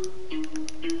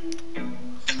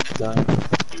 Dark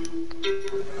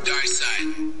side,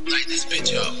 light this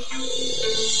bitch up.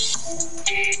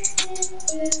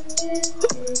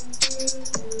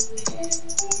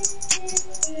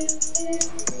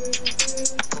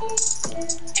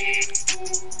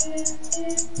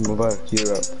 Mubarak,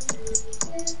 you're up.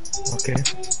 Okay.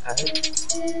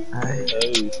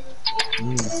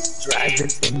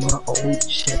 Driving in my old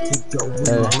Chevy, going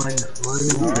on.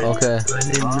 Okay.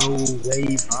 Running away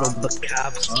from the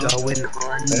cops, going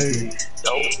on.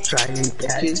 Don't try and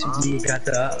catch me, got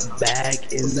the bag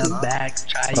in the back,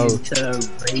 trying to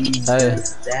raise the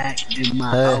stack in my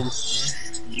house.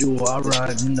 You are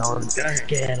running on,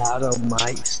 get out of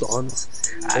my stance.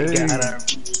 I got a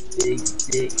big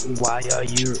dick, why are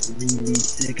you really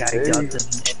sick? I got the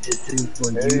medicine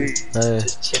for you.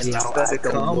 Just chill out, I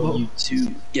don't want you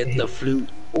to get the flu.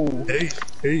 Hey.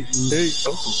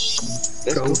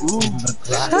 Go from the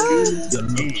glass, you're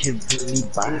looking really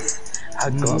fast. I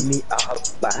got me a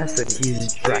bus and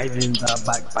he's driving the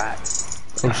back.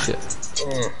 Oh shit.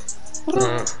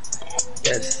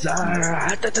 Yes sir.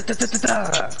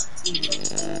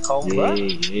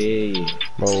 Hey.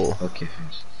 Bro. Okay,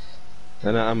 finish.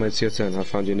 Amma, it's your turn. I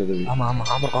found you another video.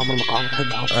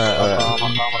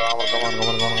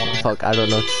 Fuck, I don't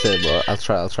know what to say, bro.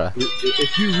 I'll try.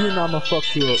 If you ruin, I'ma fuck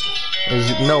you up.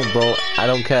 No, bro. I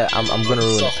don't care. I'm gonna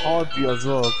ruin It's a it. hard beat as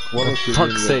well. What For if you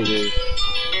fuck's ruin sake.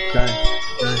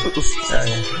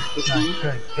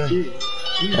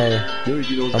 Hey,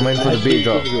 I'm waiting for the beat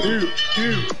drop.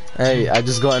 Hey, I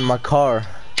just got in my car.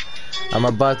 I'm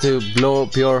about to blow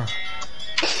up your...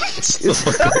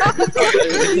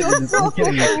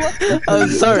 I'm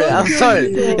sorry. I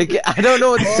don't know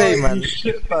what to say, man. You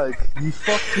shitbag. You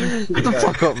fucking Get the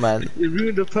fuck up, man. You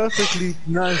ruined a perfectly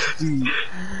nice beat.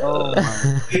 Oh my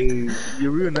god.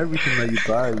 You ruined everything that you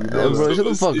buy, you know? Bro, shut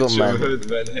the fuck up, man.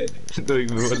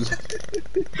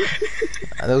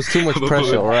 There was too much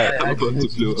pressure, alright. I'm about to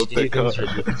blow up that car.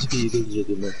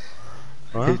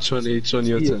 H1,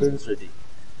 your turn.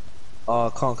 Oh, I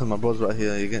can't because my bro's right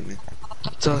here, you get me?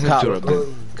 Tell him Cap, to rap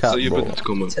then. Cap, So you bro. better to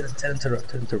come up. Tell him to rap.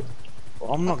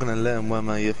 I'm not gonna let him wear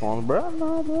my earphones, bro.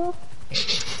 Nah, bro.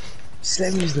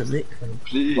 Slam use the mic, man.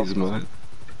 Please, man.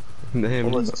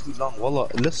 Wallah, it's too long. Wallah,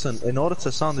 listen, in order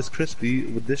to sound this crispy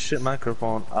with this shit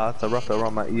microphone, I had to wrap it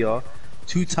around my ear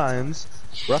 2 times,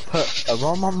 wrap it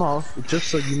around my mouth, just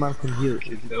so you man can hear it.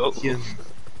 Hear me.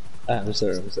 I'm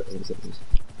sorry.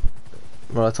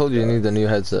 Bro, I told you need a new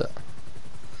headset.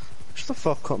 Shut the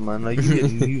fuck up, man. Like, you get a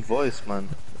new voice, man.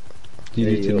 You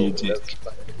need a new dick.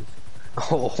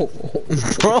 Bro,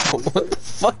 what the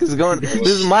fuck is going on? This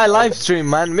is my live stream,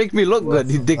 man. Make me look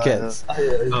good, you dickheads.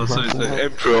 Oh, sorry,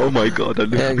 Emperor, oh my god, I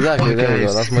look. Yeah, exactly, there we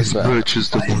go, that's much this better. merch is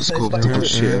the most comfortable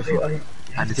shit ever.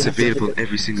 And it's available in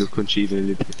every single country, even in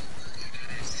Libya.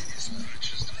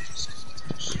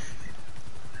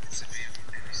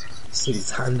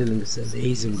 He's handling this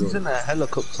amazing, He's bro. in a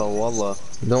helicopter, wallah.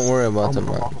 Don't worry about him,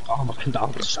 man.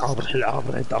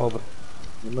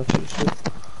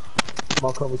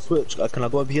 Mark on the Switch. Can I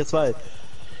go on PS5?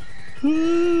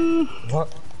 What?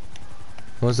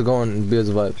 He wants to go and be his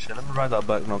vibe. Shit, let me ride that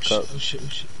back now, cut. Oh shit, oh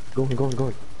shit. Go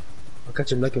on. I'll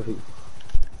catch him looking for you.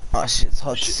 Ah shit, it's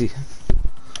hard to see.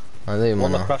 Ah, there you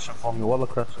Wallah man. crashing for me, wallah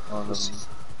crashing. Oh, never mind.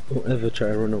 Don't ever try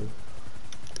to run over.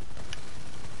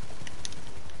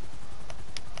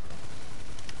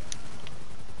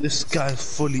 This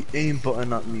guy's fully aim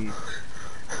button at me.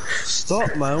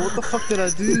 Stop, man. What the fuck did I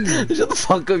do? Shut the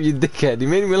fuck up, you dickhead. You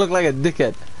made me look like a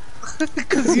dickhead.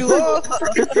 Because you are.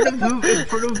 In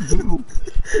front of you.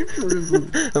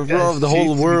 In front of the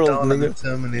whole world, nigga.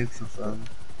 Terminator, fam.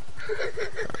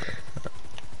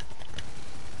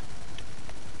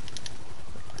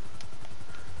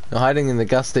 You're hiding in the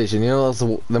gas station. You know that's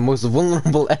the most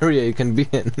vulnerable area you can be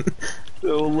in.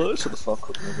 Yo, look, shut the fuck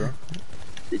up, nigga.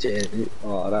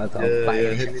 Oh, that's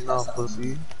Yeah, hit me now,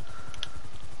 pussy.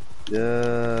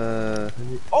 Yeah. Hit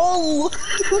me. Oh!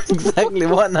 Exactly,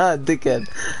 what now, dickhead?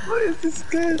 What is this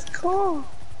guy's car?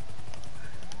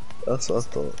 That's what I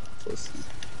thought, pussy.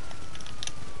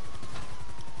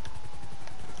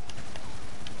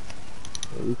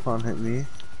 Yeah, you can't hit me.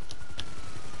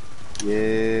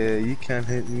 Yeah, you can't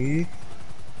hit me.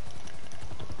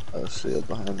 Oh shit, you're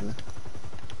behind me.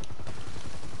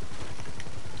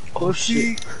 Oh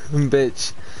shit!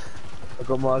 Bitch. I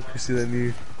got more accuracy than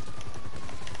you.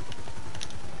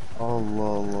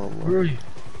 Allah. Where are you?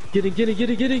 Get it. Where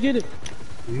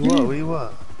you at? Where you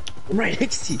at? I'm right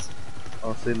next to you.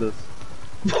 Oh, say this.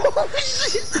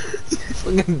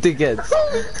 Fucking dickheads.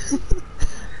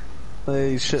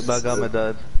 Hey, shitbag, I'm a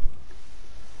dad.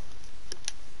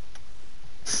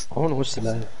 I wanna watch the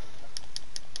live.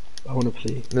 I wanna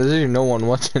play. There's really no one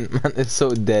watching, man. It's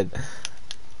so dead.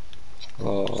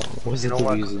 Oh, what's You it know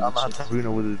what? the views? I'm gonna have to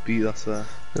Bruno with his beat, that's why.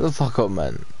 Shut the fuck up,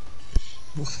 man.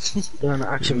 No,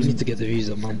 actually, we need to get the views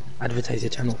up, man. Advertise your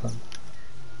channel, fam.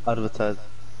 Advertise.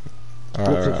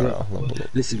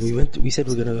 Alright. Listen, we said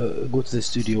we're gonna go to the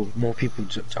studio. More people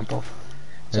jump off.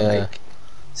 So Yeah. like,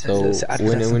 So, we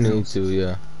advertise need to,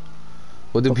 yeah.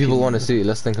 What do people want to see?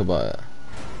 Let's think about it.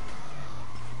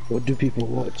 What do people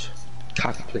watch?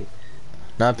 Can't play.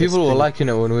 Nah, people were liking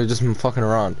it when we were just fucking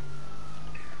around.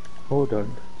 Hold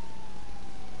on.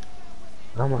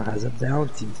 Mama has a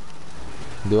bounty.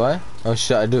 Do I? Oh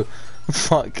shit, I do.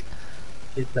 Fuck.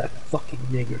 Get that fucking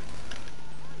nigger.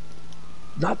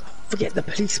 Not forget the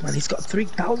policeman. He's got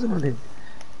 3,000 on him.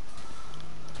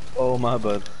 Oh, my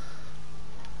bad.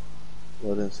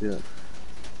 Oh, I didn't see it.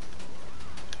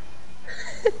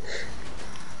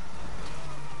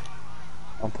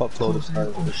 I'm popped all the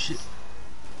side. Oh shit.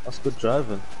 That's good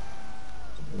driving.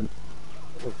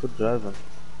 Oh, good driving.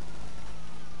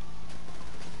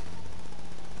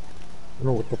 I don't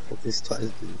know what the fuck this tire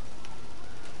is doing.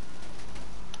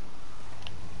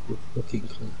 You fucking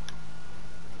cunt.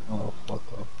 Oh,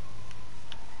 fuck off.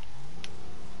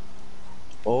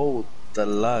 Oh, the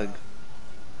lag.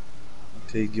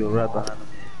 Okay, you're right behind me.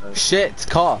 Nice. Shit,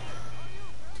 car.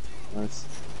 Nice.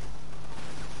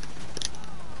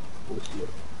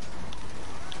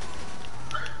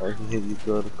 Oh, he hit you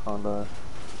good, can't die.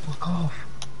 Fuck off.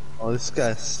 Oh, this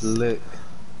guy's slick.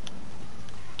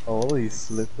 Oh, he's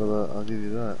slick for that, I'll give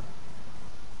you that.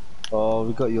 Oh,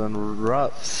 we got you on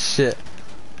wraps. Shit.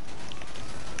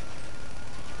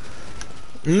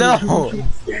 No!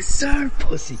 Yes, sir,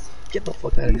 pussy. Get the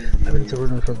fuck out of here. I need to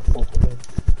run away from the fuck, man.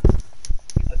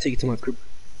 I'll take you to my crib.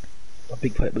 A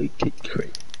big fight, but you kick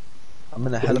crate. I'm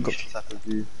in a helicopter type of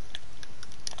view.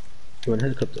 You're in a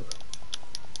helicopter.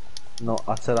 No,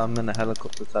 I said I'm in a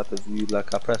helicopter type of view.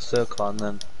 Like I press circle and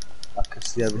then I can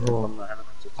see everything from the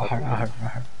helicopter type I of view.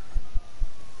 heard.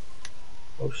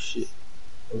 Oh shit.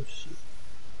 Oh shit.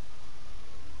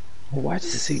 Well, why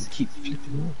does this thing keep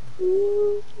flipping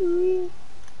over?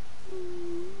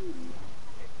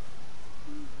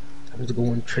 I have to go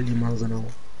 1 trillion miles an hour.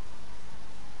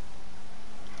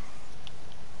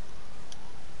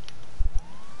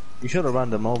 You should have ran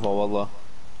them over, wallah.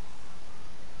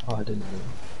 Oh, I didn't know.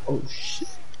 Oh shit.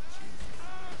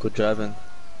 Good driving.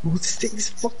 Oh, this thing's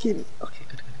fucking. Okay,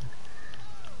 good.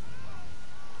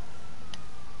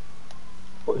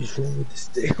 What is wrong with this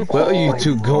thing? Where are you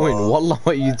two going? Wallah,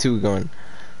 where are you two going?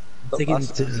 Taking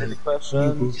Ask to me any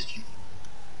questions.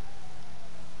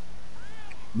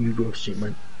 New Grove Street,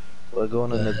 man. We're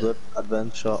going on a good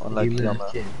adventure, unlike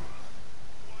Yama.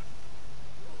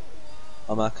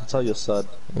 I can tell you're sad.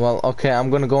 Well, okay, I'm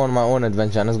gonna go on my own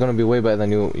adventure and it's gonna be way better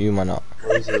than you man up.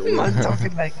 What is it? Man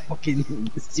talking like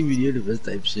fucking Steven Universe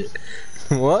type shit.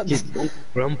 What? Fucking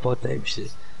grandpa type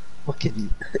shit.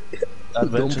 Fucking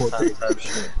Adventure Dumbo Time type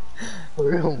shit. For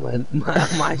real, man.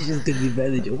 My shit's gonna be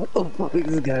better than you. What the fuck is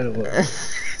this guy about?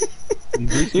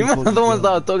 You man are the ones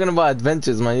that are talking about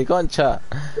adventures, man. You can't chat.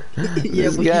 Yeah,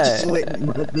 This but you guy. just wait.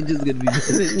 My adventure's gonna be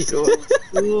better than you.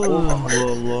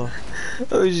 Allah.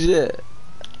 Oh shit.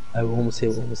 I will almost say.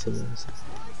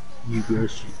 You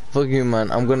girls. Fuck you,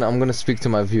 man. I'm gonna speak to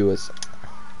my viewers.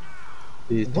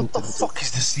 What the fuck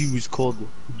is the series called?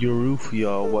 Euphoria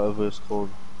or whatever it's called.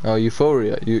 Oh,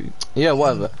 Euphoria. Yeah,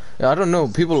 whatever. Yeah, I don't know.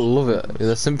 People love it.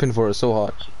 They're simping for it so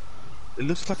hard. It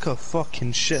looks like a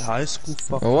fucking shit high school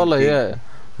fucking Oh, wallah, game. yeah.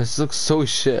 This looks so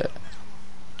shit.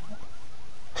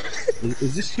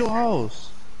 Is this your house?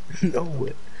 No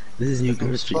way. This is New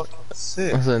Grove Street. Fucking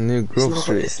sick. That's a New Grove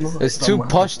Street. It's not too my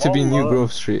posh to be New Wallah.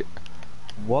 Grove Street.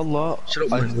 Wallah, Shut up,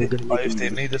 man. We're gonna make if they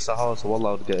it. made this a house, wallah,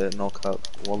 I would get it knocked out.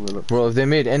 Wallah, look. Bro, if they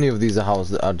made any of these a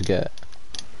house, I'd get it.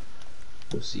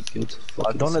 Pussy, go to I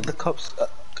fucking don't let the cops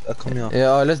come here.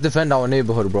 Yeah, let's defend our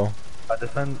neighborhood, bro. I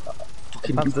defend.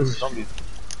 fucking I New defend Grove the Street. zombies.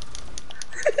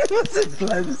 What's it?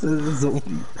 Clive says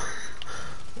zombie.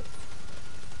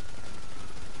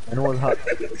 Anyone have?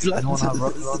 Anyone have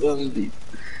rocket launchers? Zombie.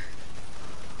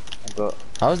 I got.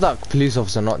 How is that police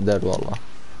officer not dead, wallah?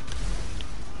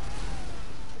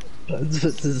 Plants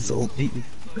versus zombies.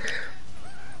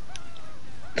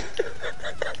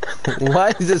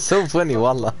 Why is it so funny,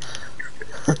 wallah?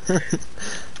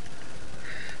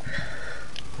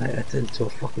 I turned to a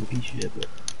fucking piece of shit, but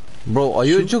Bro, are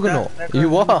you a juggernaut?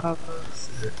 You are? are.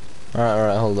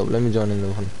 Alright, hold up. Let me join in the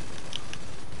one.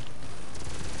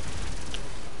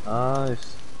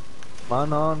 Nice.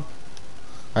 Man on.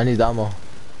 I need ammo.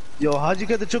 Yo, how'd you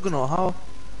get the juggernaut? How?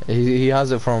 He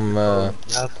has it from, you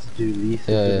have to do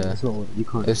lethal. yeah, thing. yeah. It's not what you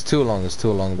can't. it's too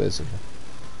long basically.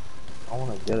 I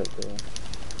wanna get it, bro.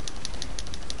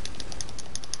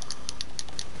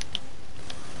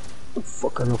 What the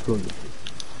fuck am I uploading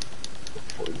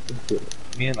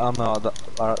this? Me and Amma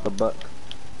are at the back.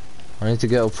 I need to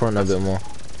get up front a bit more.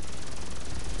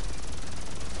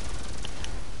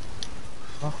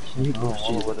 You go Oh,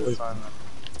 shoot. what is that?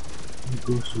 You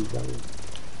go shoot that way.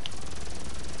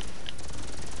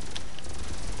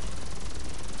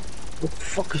 What the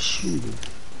fuck is shooting?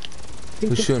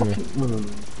 Who's shooting me? No.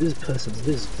 This person.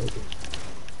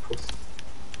 Pussy.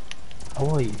 How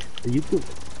are you? Are you good?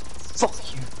 Fuck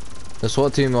you. The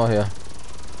SWAT team are here.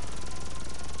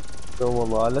 Yo,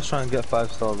 wallah, let's try and get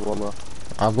 5 stars, wallah.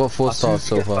 I've got 4 As soon stars as we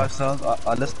so get far. 5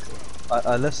 stars,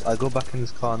 unless I go back in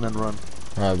this car and then run.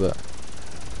 I bet.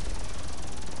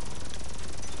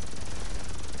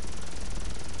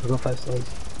 I got 5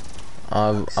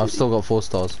 stars. I've still got 4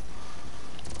 stars.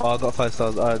 Oh, I got 5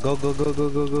 stars. Alright, go.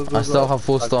 I still have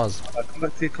 4 stars. Come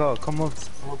back to your car. Come on.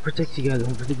 I'm gonna protect you guys.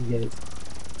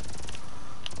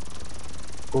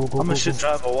 Go. I'm a shit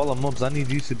driver. Wallah, mobs. I need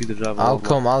you to be the driver. I'll wallah.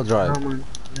 come, I'll drive. Nah, man.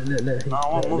 Let Nah, I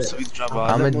want mobs to be the driver.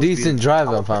 I'm a Let mobs be- decent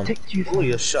driver, fam. protect you. Oh,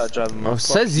 you're a shit driver, man. Oh, Fuck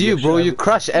says you, you're a bro. shit You driver.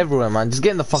 crash everywhere, man. Just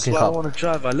get in the fucking That's why I car. want to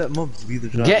drive. I let mobs be the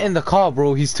driver. Get in the car,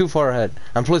 bro. He's too far ahead.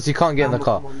 And plus, he can't get in the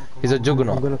car. Come on, He's a I'm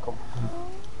juggernaut. gonna come.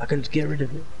 I can just get rid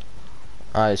of it.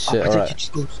 Alright, shit, I'll alright.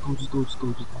 protect you. Just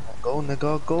go. Go,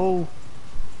 nigga, go.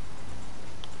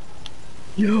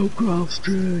 Yo, Grove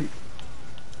Street.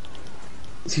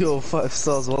 Yo, 5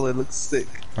 stars. Wallah, it looks sick.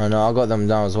 I know, I got them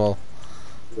down as well.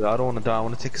 I don't want to die. I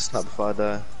want to take a snap before I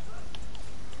die.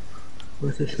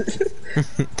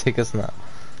 Take a snap.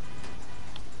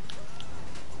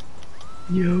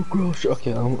 Yo, Grove Street.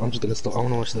 Okay, I'm just gonna stop. I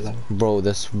wanna watch the live. Bro,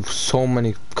 there's so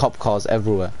many cop cars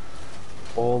everywhere.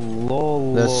 Oh,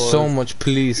 lol. There's so much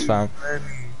police, fam.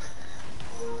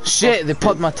 Shit, they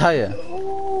popped my tire.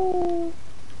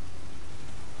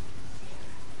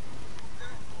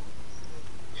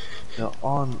 They're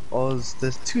on us.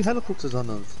 There's 2 helicopters on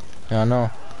us. Yeah, I know.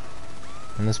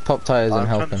 And this pop tire isn't I'm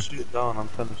trying helping. to shoot it down. I'm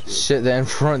trying to shoot it. Shit, they're in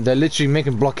front. They're literally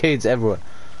making blockades everywhere.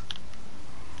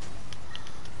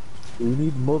 We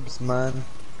need mobs, man.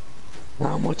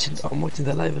 Nah, I'm watching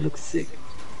the live. It looks sick.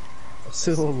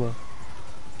 Silver.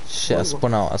 Shit, I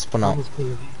spun out. I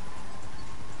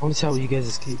wanna see how you guys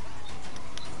escape.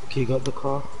 Okay, you got the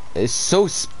car. It's so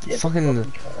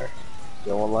fucking.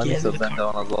 Yeah, well, I need Get to in the bend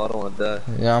down as well. I don't want to die.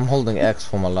 Yeah, I'm holding X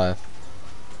for my life.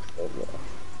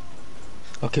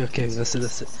 Okay, that's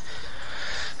it.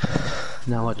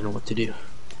 Now I don't know what to do.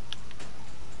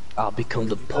 I'll become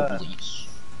the police.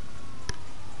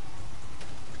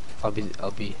 I'll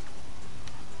be.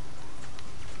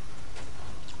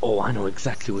 Oh, I know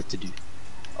exactly what to do.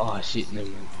 Oh shit, never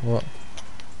mind. What?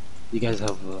 You guys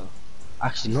have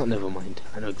actually not. Never mind.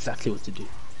 I know exactly what to do.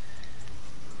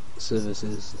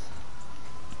 services.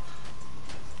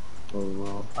 Oh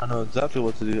wow. I know exactly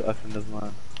what to do. I can never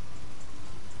mind.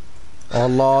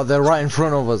 Allah, they're right in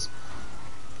front of us.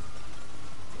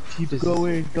 Keep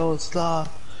going, don't stop.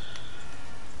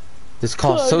 This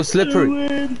car's so slippery.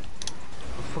 What the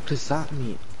fuck does that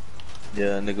mean?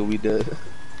 Yeah, nigga, we did.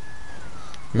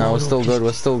 No, No, we're no, still please. good,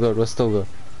 we're still good, we're still good.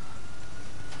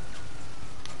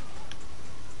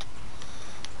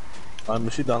 I'm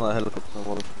gonna shoot down that helicopter.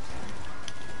 What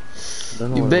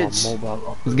Don't You know bitch.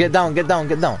 Mobile Get down, get down,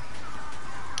 get down.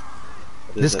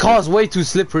 is This that? car's way too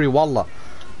slippery, wallah.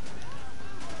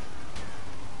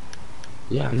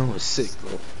 Yeah, I know it's sick,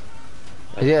 bro.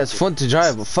 Like, Yeah, it's fun to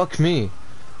drive, but fuck me.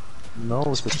 No,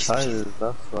 it's the tires.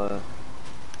 That's why.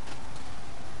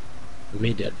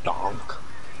 made a donk.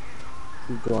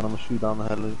 Keep going. I'm gonna shoot down the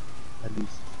heli. At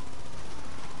least.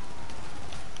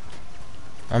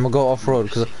 I'm gonna go off-road,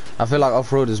 because I feel like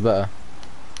off-road is better.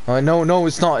 Alright, no, no,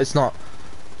 it's not, it's not.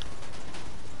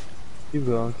 Keep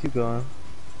going. Keep going.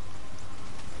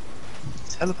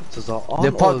 These helicopters are on.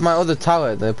 They popped us. my other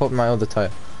tire, they popped my other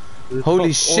tire. They Holy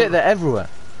popped shit, all- they're everywhere.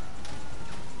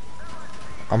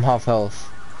 I'm half health.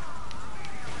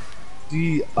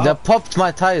 Gee, They popped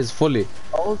my tires fully.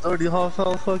 I was already half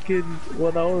health fucking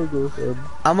 1 hour ago, son.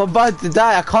 I'm about to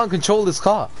die, I can't control this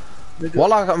car. Nigga.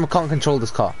 Wallah, I can't control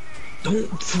this car.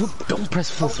 Don't press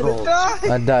full throttle.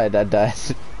 I died, I died.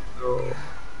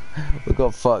 We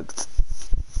got fucked.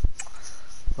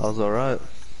 I was alright.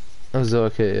 It was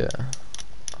okay, yeah.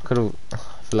 I feel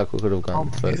like we could have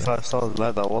gone further. 5 stars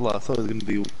like that. Wallah, I thought it was gonna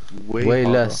be way harder.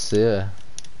 less, yeah.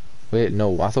 Wait,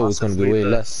 no, I thought it was gonna be way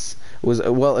less. It was,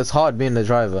 well, it's hard being the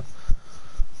driver.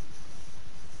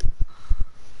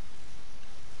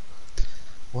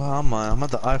 Where am I? I'm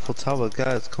at the Eiffel Tower,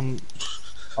 guys. Come.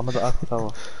 I'm at the Eiffel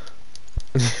Tower.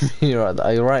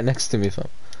 You're right next to me, fam.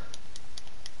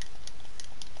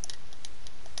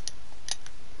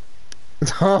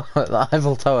 The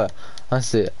Eiffel Tower. I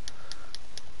see it.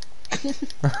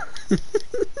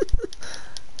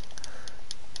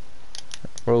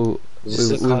 Bro,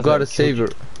 we've got a savior.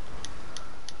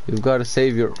 We've got a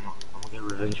savior. I'm gonna get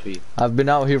revenge for you. I've been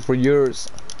out here for years.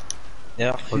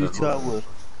 Yeah, who you out with?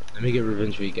 Let me get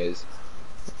revenge for you guys.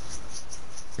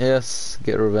 Yes,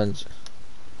 get revenge.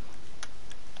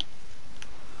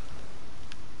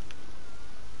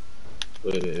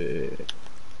 Wait.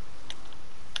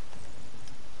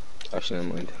 Actually,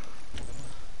 never mind.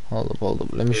 Hold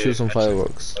up. Let me shoot some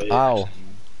fireworks. Oh, yeah, Ow. actually.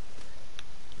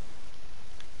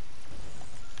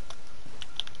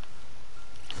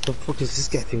 What the fuck does this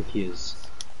guy think he is?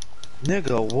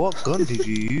 Nigga, what gun did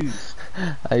you use?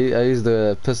 I used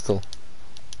the pistol.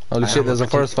 Holy shit, there's a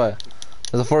forest fire.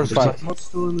 There's a forest Is fire. Mahmoud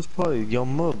still in this party? Yo,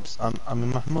 Mubs. I'm in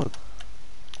Mahmoud.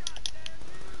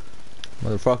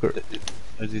 Motherfucker.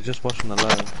 Or is he just watching the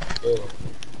live?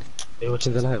 Hey,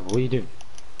 watching the live. What are you doing?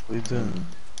 What are you doing?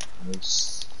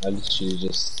 I literally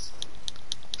just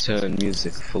turn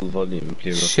music full volume and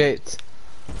play rock. Shit.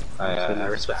 I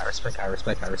respect. I like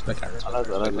that, I like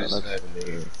that.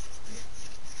 Fucking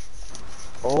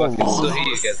Oh, so here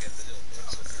you guys.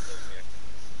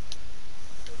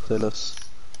 tell us.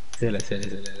 Say it.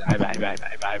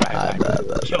 Bye.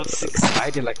 Yo,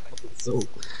 excited like fucking so.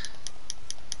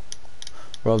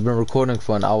 Bro, I've been recording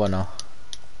for an hour now.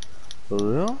 For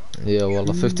real? Yeah, well,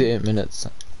 58 minutes.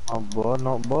 Not bad,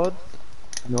 not bad.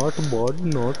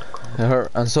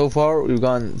 And so far, we've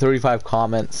gotten 35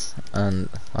 comments, and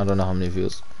I don't know how many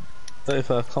views.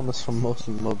 35 comments from most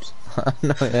of the Mubs.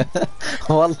 No, yeah.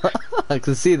 Well, I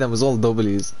can see them as all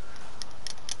W's.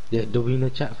 Yeah, W in the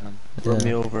chat, fam. Run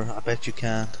me over, I bet you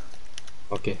can.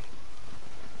 Okay.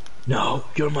 No,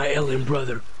 you're my alien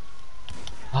brother.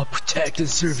 I'll protect and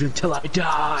serve you until I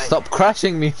die. Stop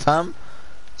crashing me, fam.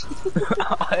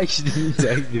 I actually didn't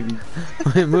actually.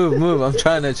 Wait, move. I'm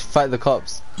trying to fight the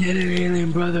cops. Get it,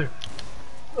 alien brother.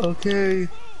 Okay.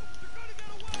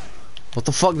 What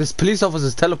the fuck? This police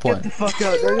officer's Get the teleporting. fuck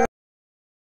out, nigga.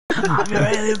 I'm your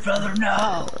alien brother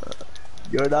now.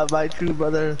 You're not my true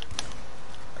brother.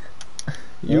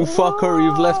 You fucker,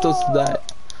 you've left us to die.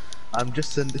 I'm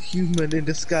just a human in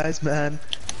disguise, man.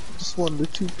 Just wanted the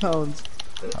 2 pounds.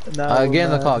 Now, Get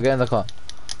in the man. car, get in the car.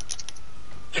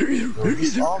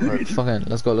 He's armored. Fucking,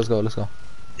 let's go.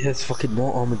 Yeah, it's fucking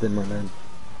more armored than my man.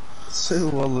 So,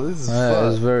 well, this is Yeah,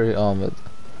 it's fun. very armored.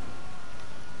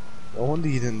 No wonder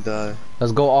you didn't die.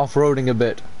 Let's go off-roading a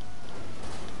bit.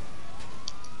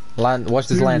 Watch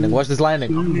this landing.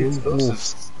 How many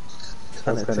explosives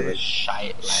can it Kind of a take?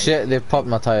 shite. Like, Shit, they popped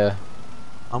my tire.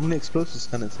 How many explosives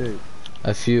can it take?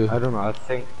 A few. I don't know. I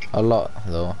think. A lot,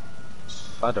 though.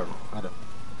 I don't know.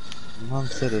 Man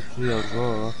said a few as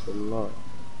well, that's a lot.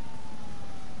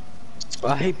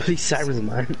 I hate police sirens,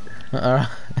 man. Alright.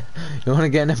 You wanna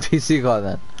get in a PC car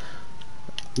then?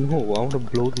 No, I wanna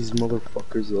blow these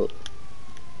motherfuckers up.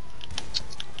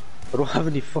 I don't have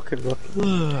any fucking rockets.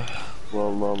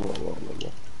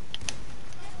 Wallah.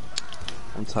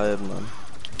 I'm tired, man.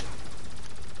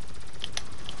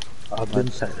 I've been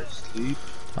tired of Sleep.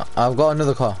 I've got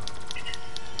another car.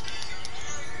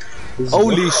 this.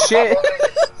 Holy shit!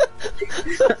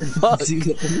 Fuck.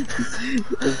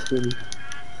 That's funny.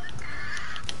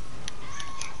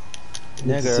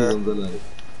 Nigger.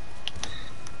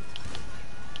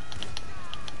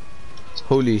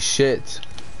 Holy shit.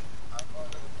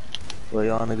 Where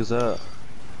y'all niggas at?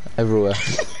 Everywhere.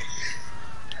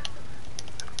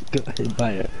 Go ahead,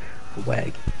 buy a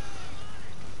wag.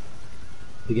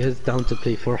 You guys down to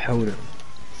play for Hona?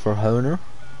 For Honer?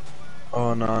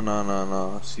 Oh no.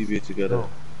 CBA together. Oh.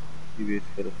 CBA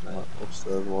together.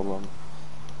 Upstairs, wallah.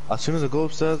 As soon as I go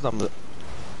upstairs, I'm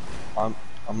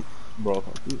bro.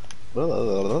 I'm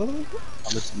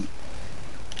asleep.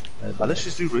 Let's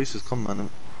just do races. Come man.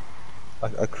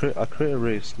 I create a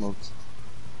race, Mugs.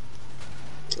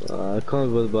 I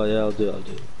can't bother, but yeah, I'll do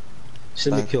it.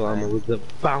 Send me Thanks, kill man. armor with the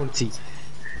bounty.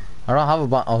 I don't have a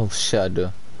bomb. Oh shit, I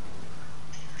do.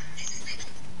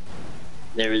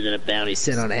 There isn't a bounty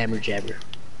set on Hammer Jabber.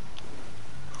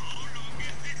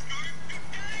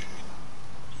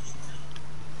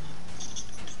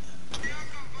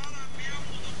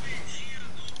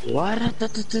 What? Oh,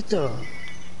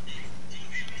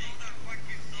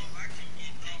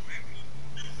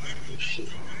 shit.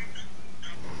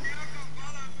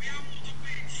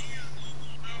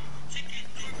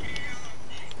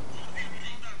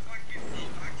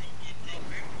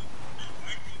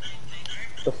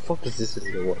 The fuck is this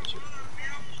nigga watching?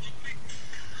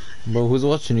 Bro, who's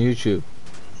watching YouTube?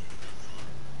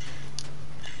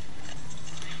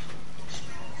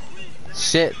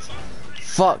 Shit.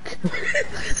 Fuck.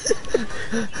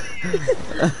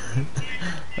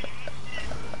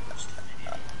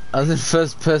 I was in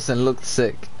first person, looked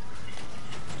sick.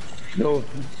 No,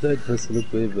 third person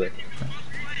look way back.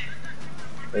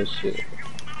 Oh shit.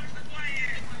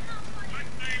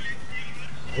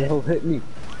 Yo, hit me.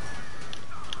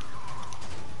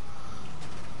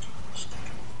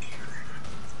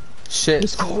 Shit.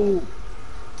 Let's go.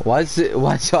 Why is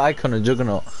your icon a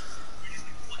juggernaut?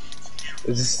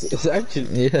 It's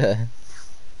actually, Yeah.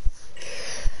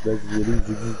 that's really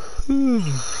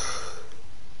easy.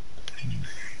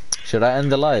 Should I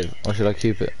end the live or should I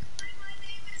keep it?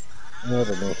 I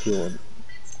don't know if you want.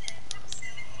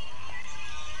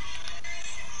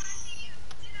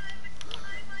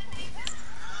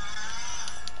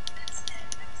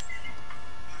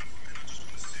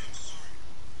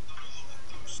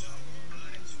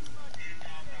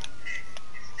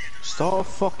 Start a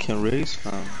fucking race,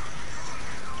 fam.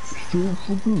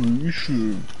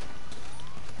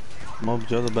 Mob,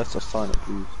 you're the best at sign it,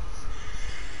 please.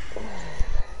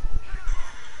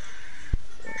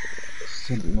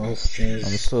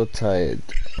 I'm so tired.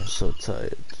 I'm so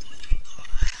tired.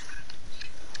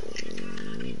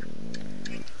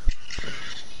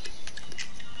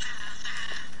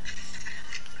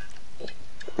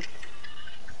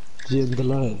 Did you end the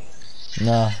live?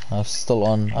 Nah, I'm still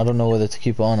on. I don't know whether to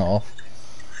keep it on or off.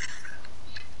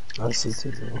 I see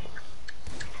it now.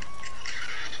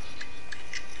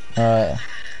 Alright.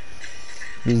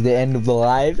 This is the end of the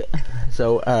live.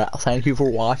 So, thank you for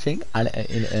watching, and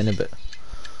in a bit.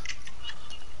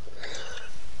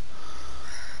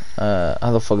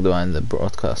 How the fuck do I end the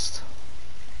broadcast?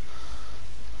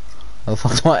 How the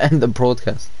fuck do I end the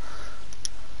broadcast?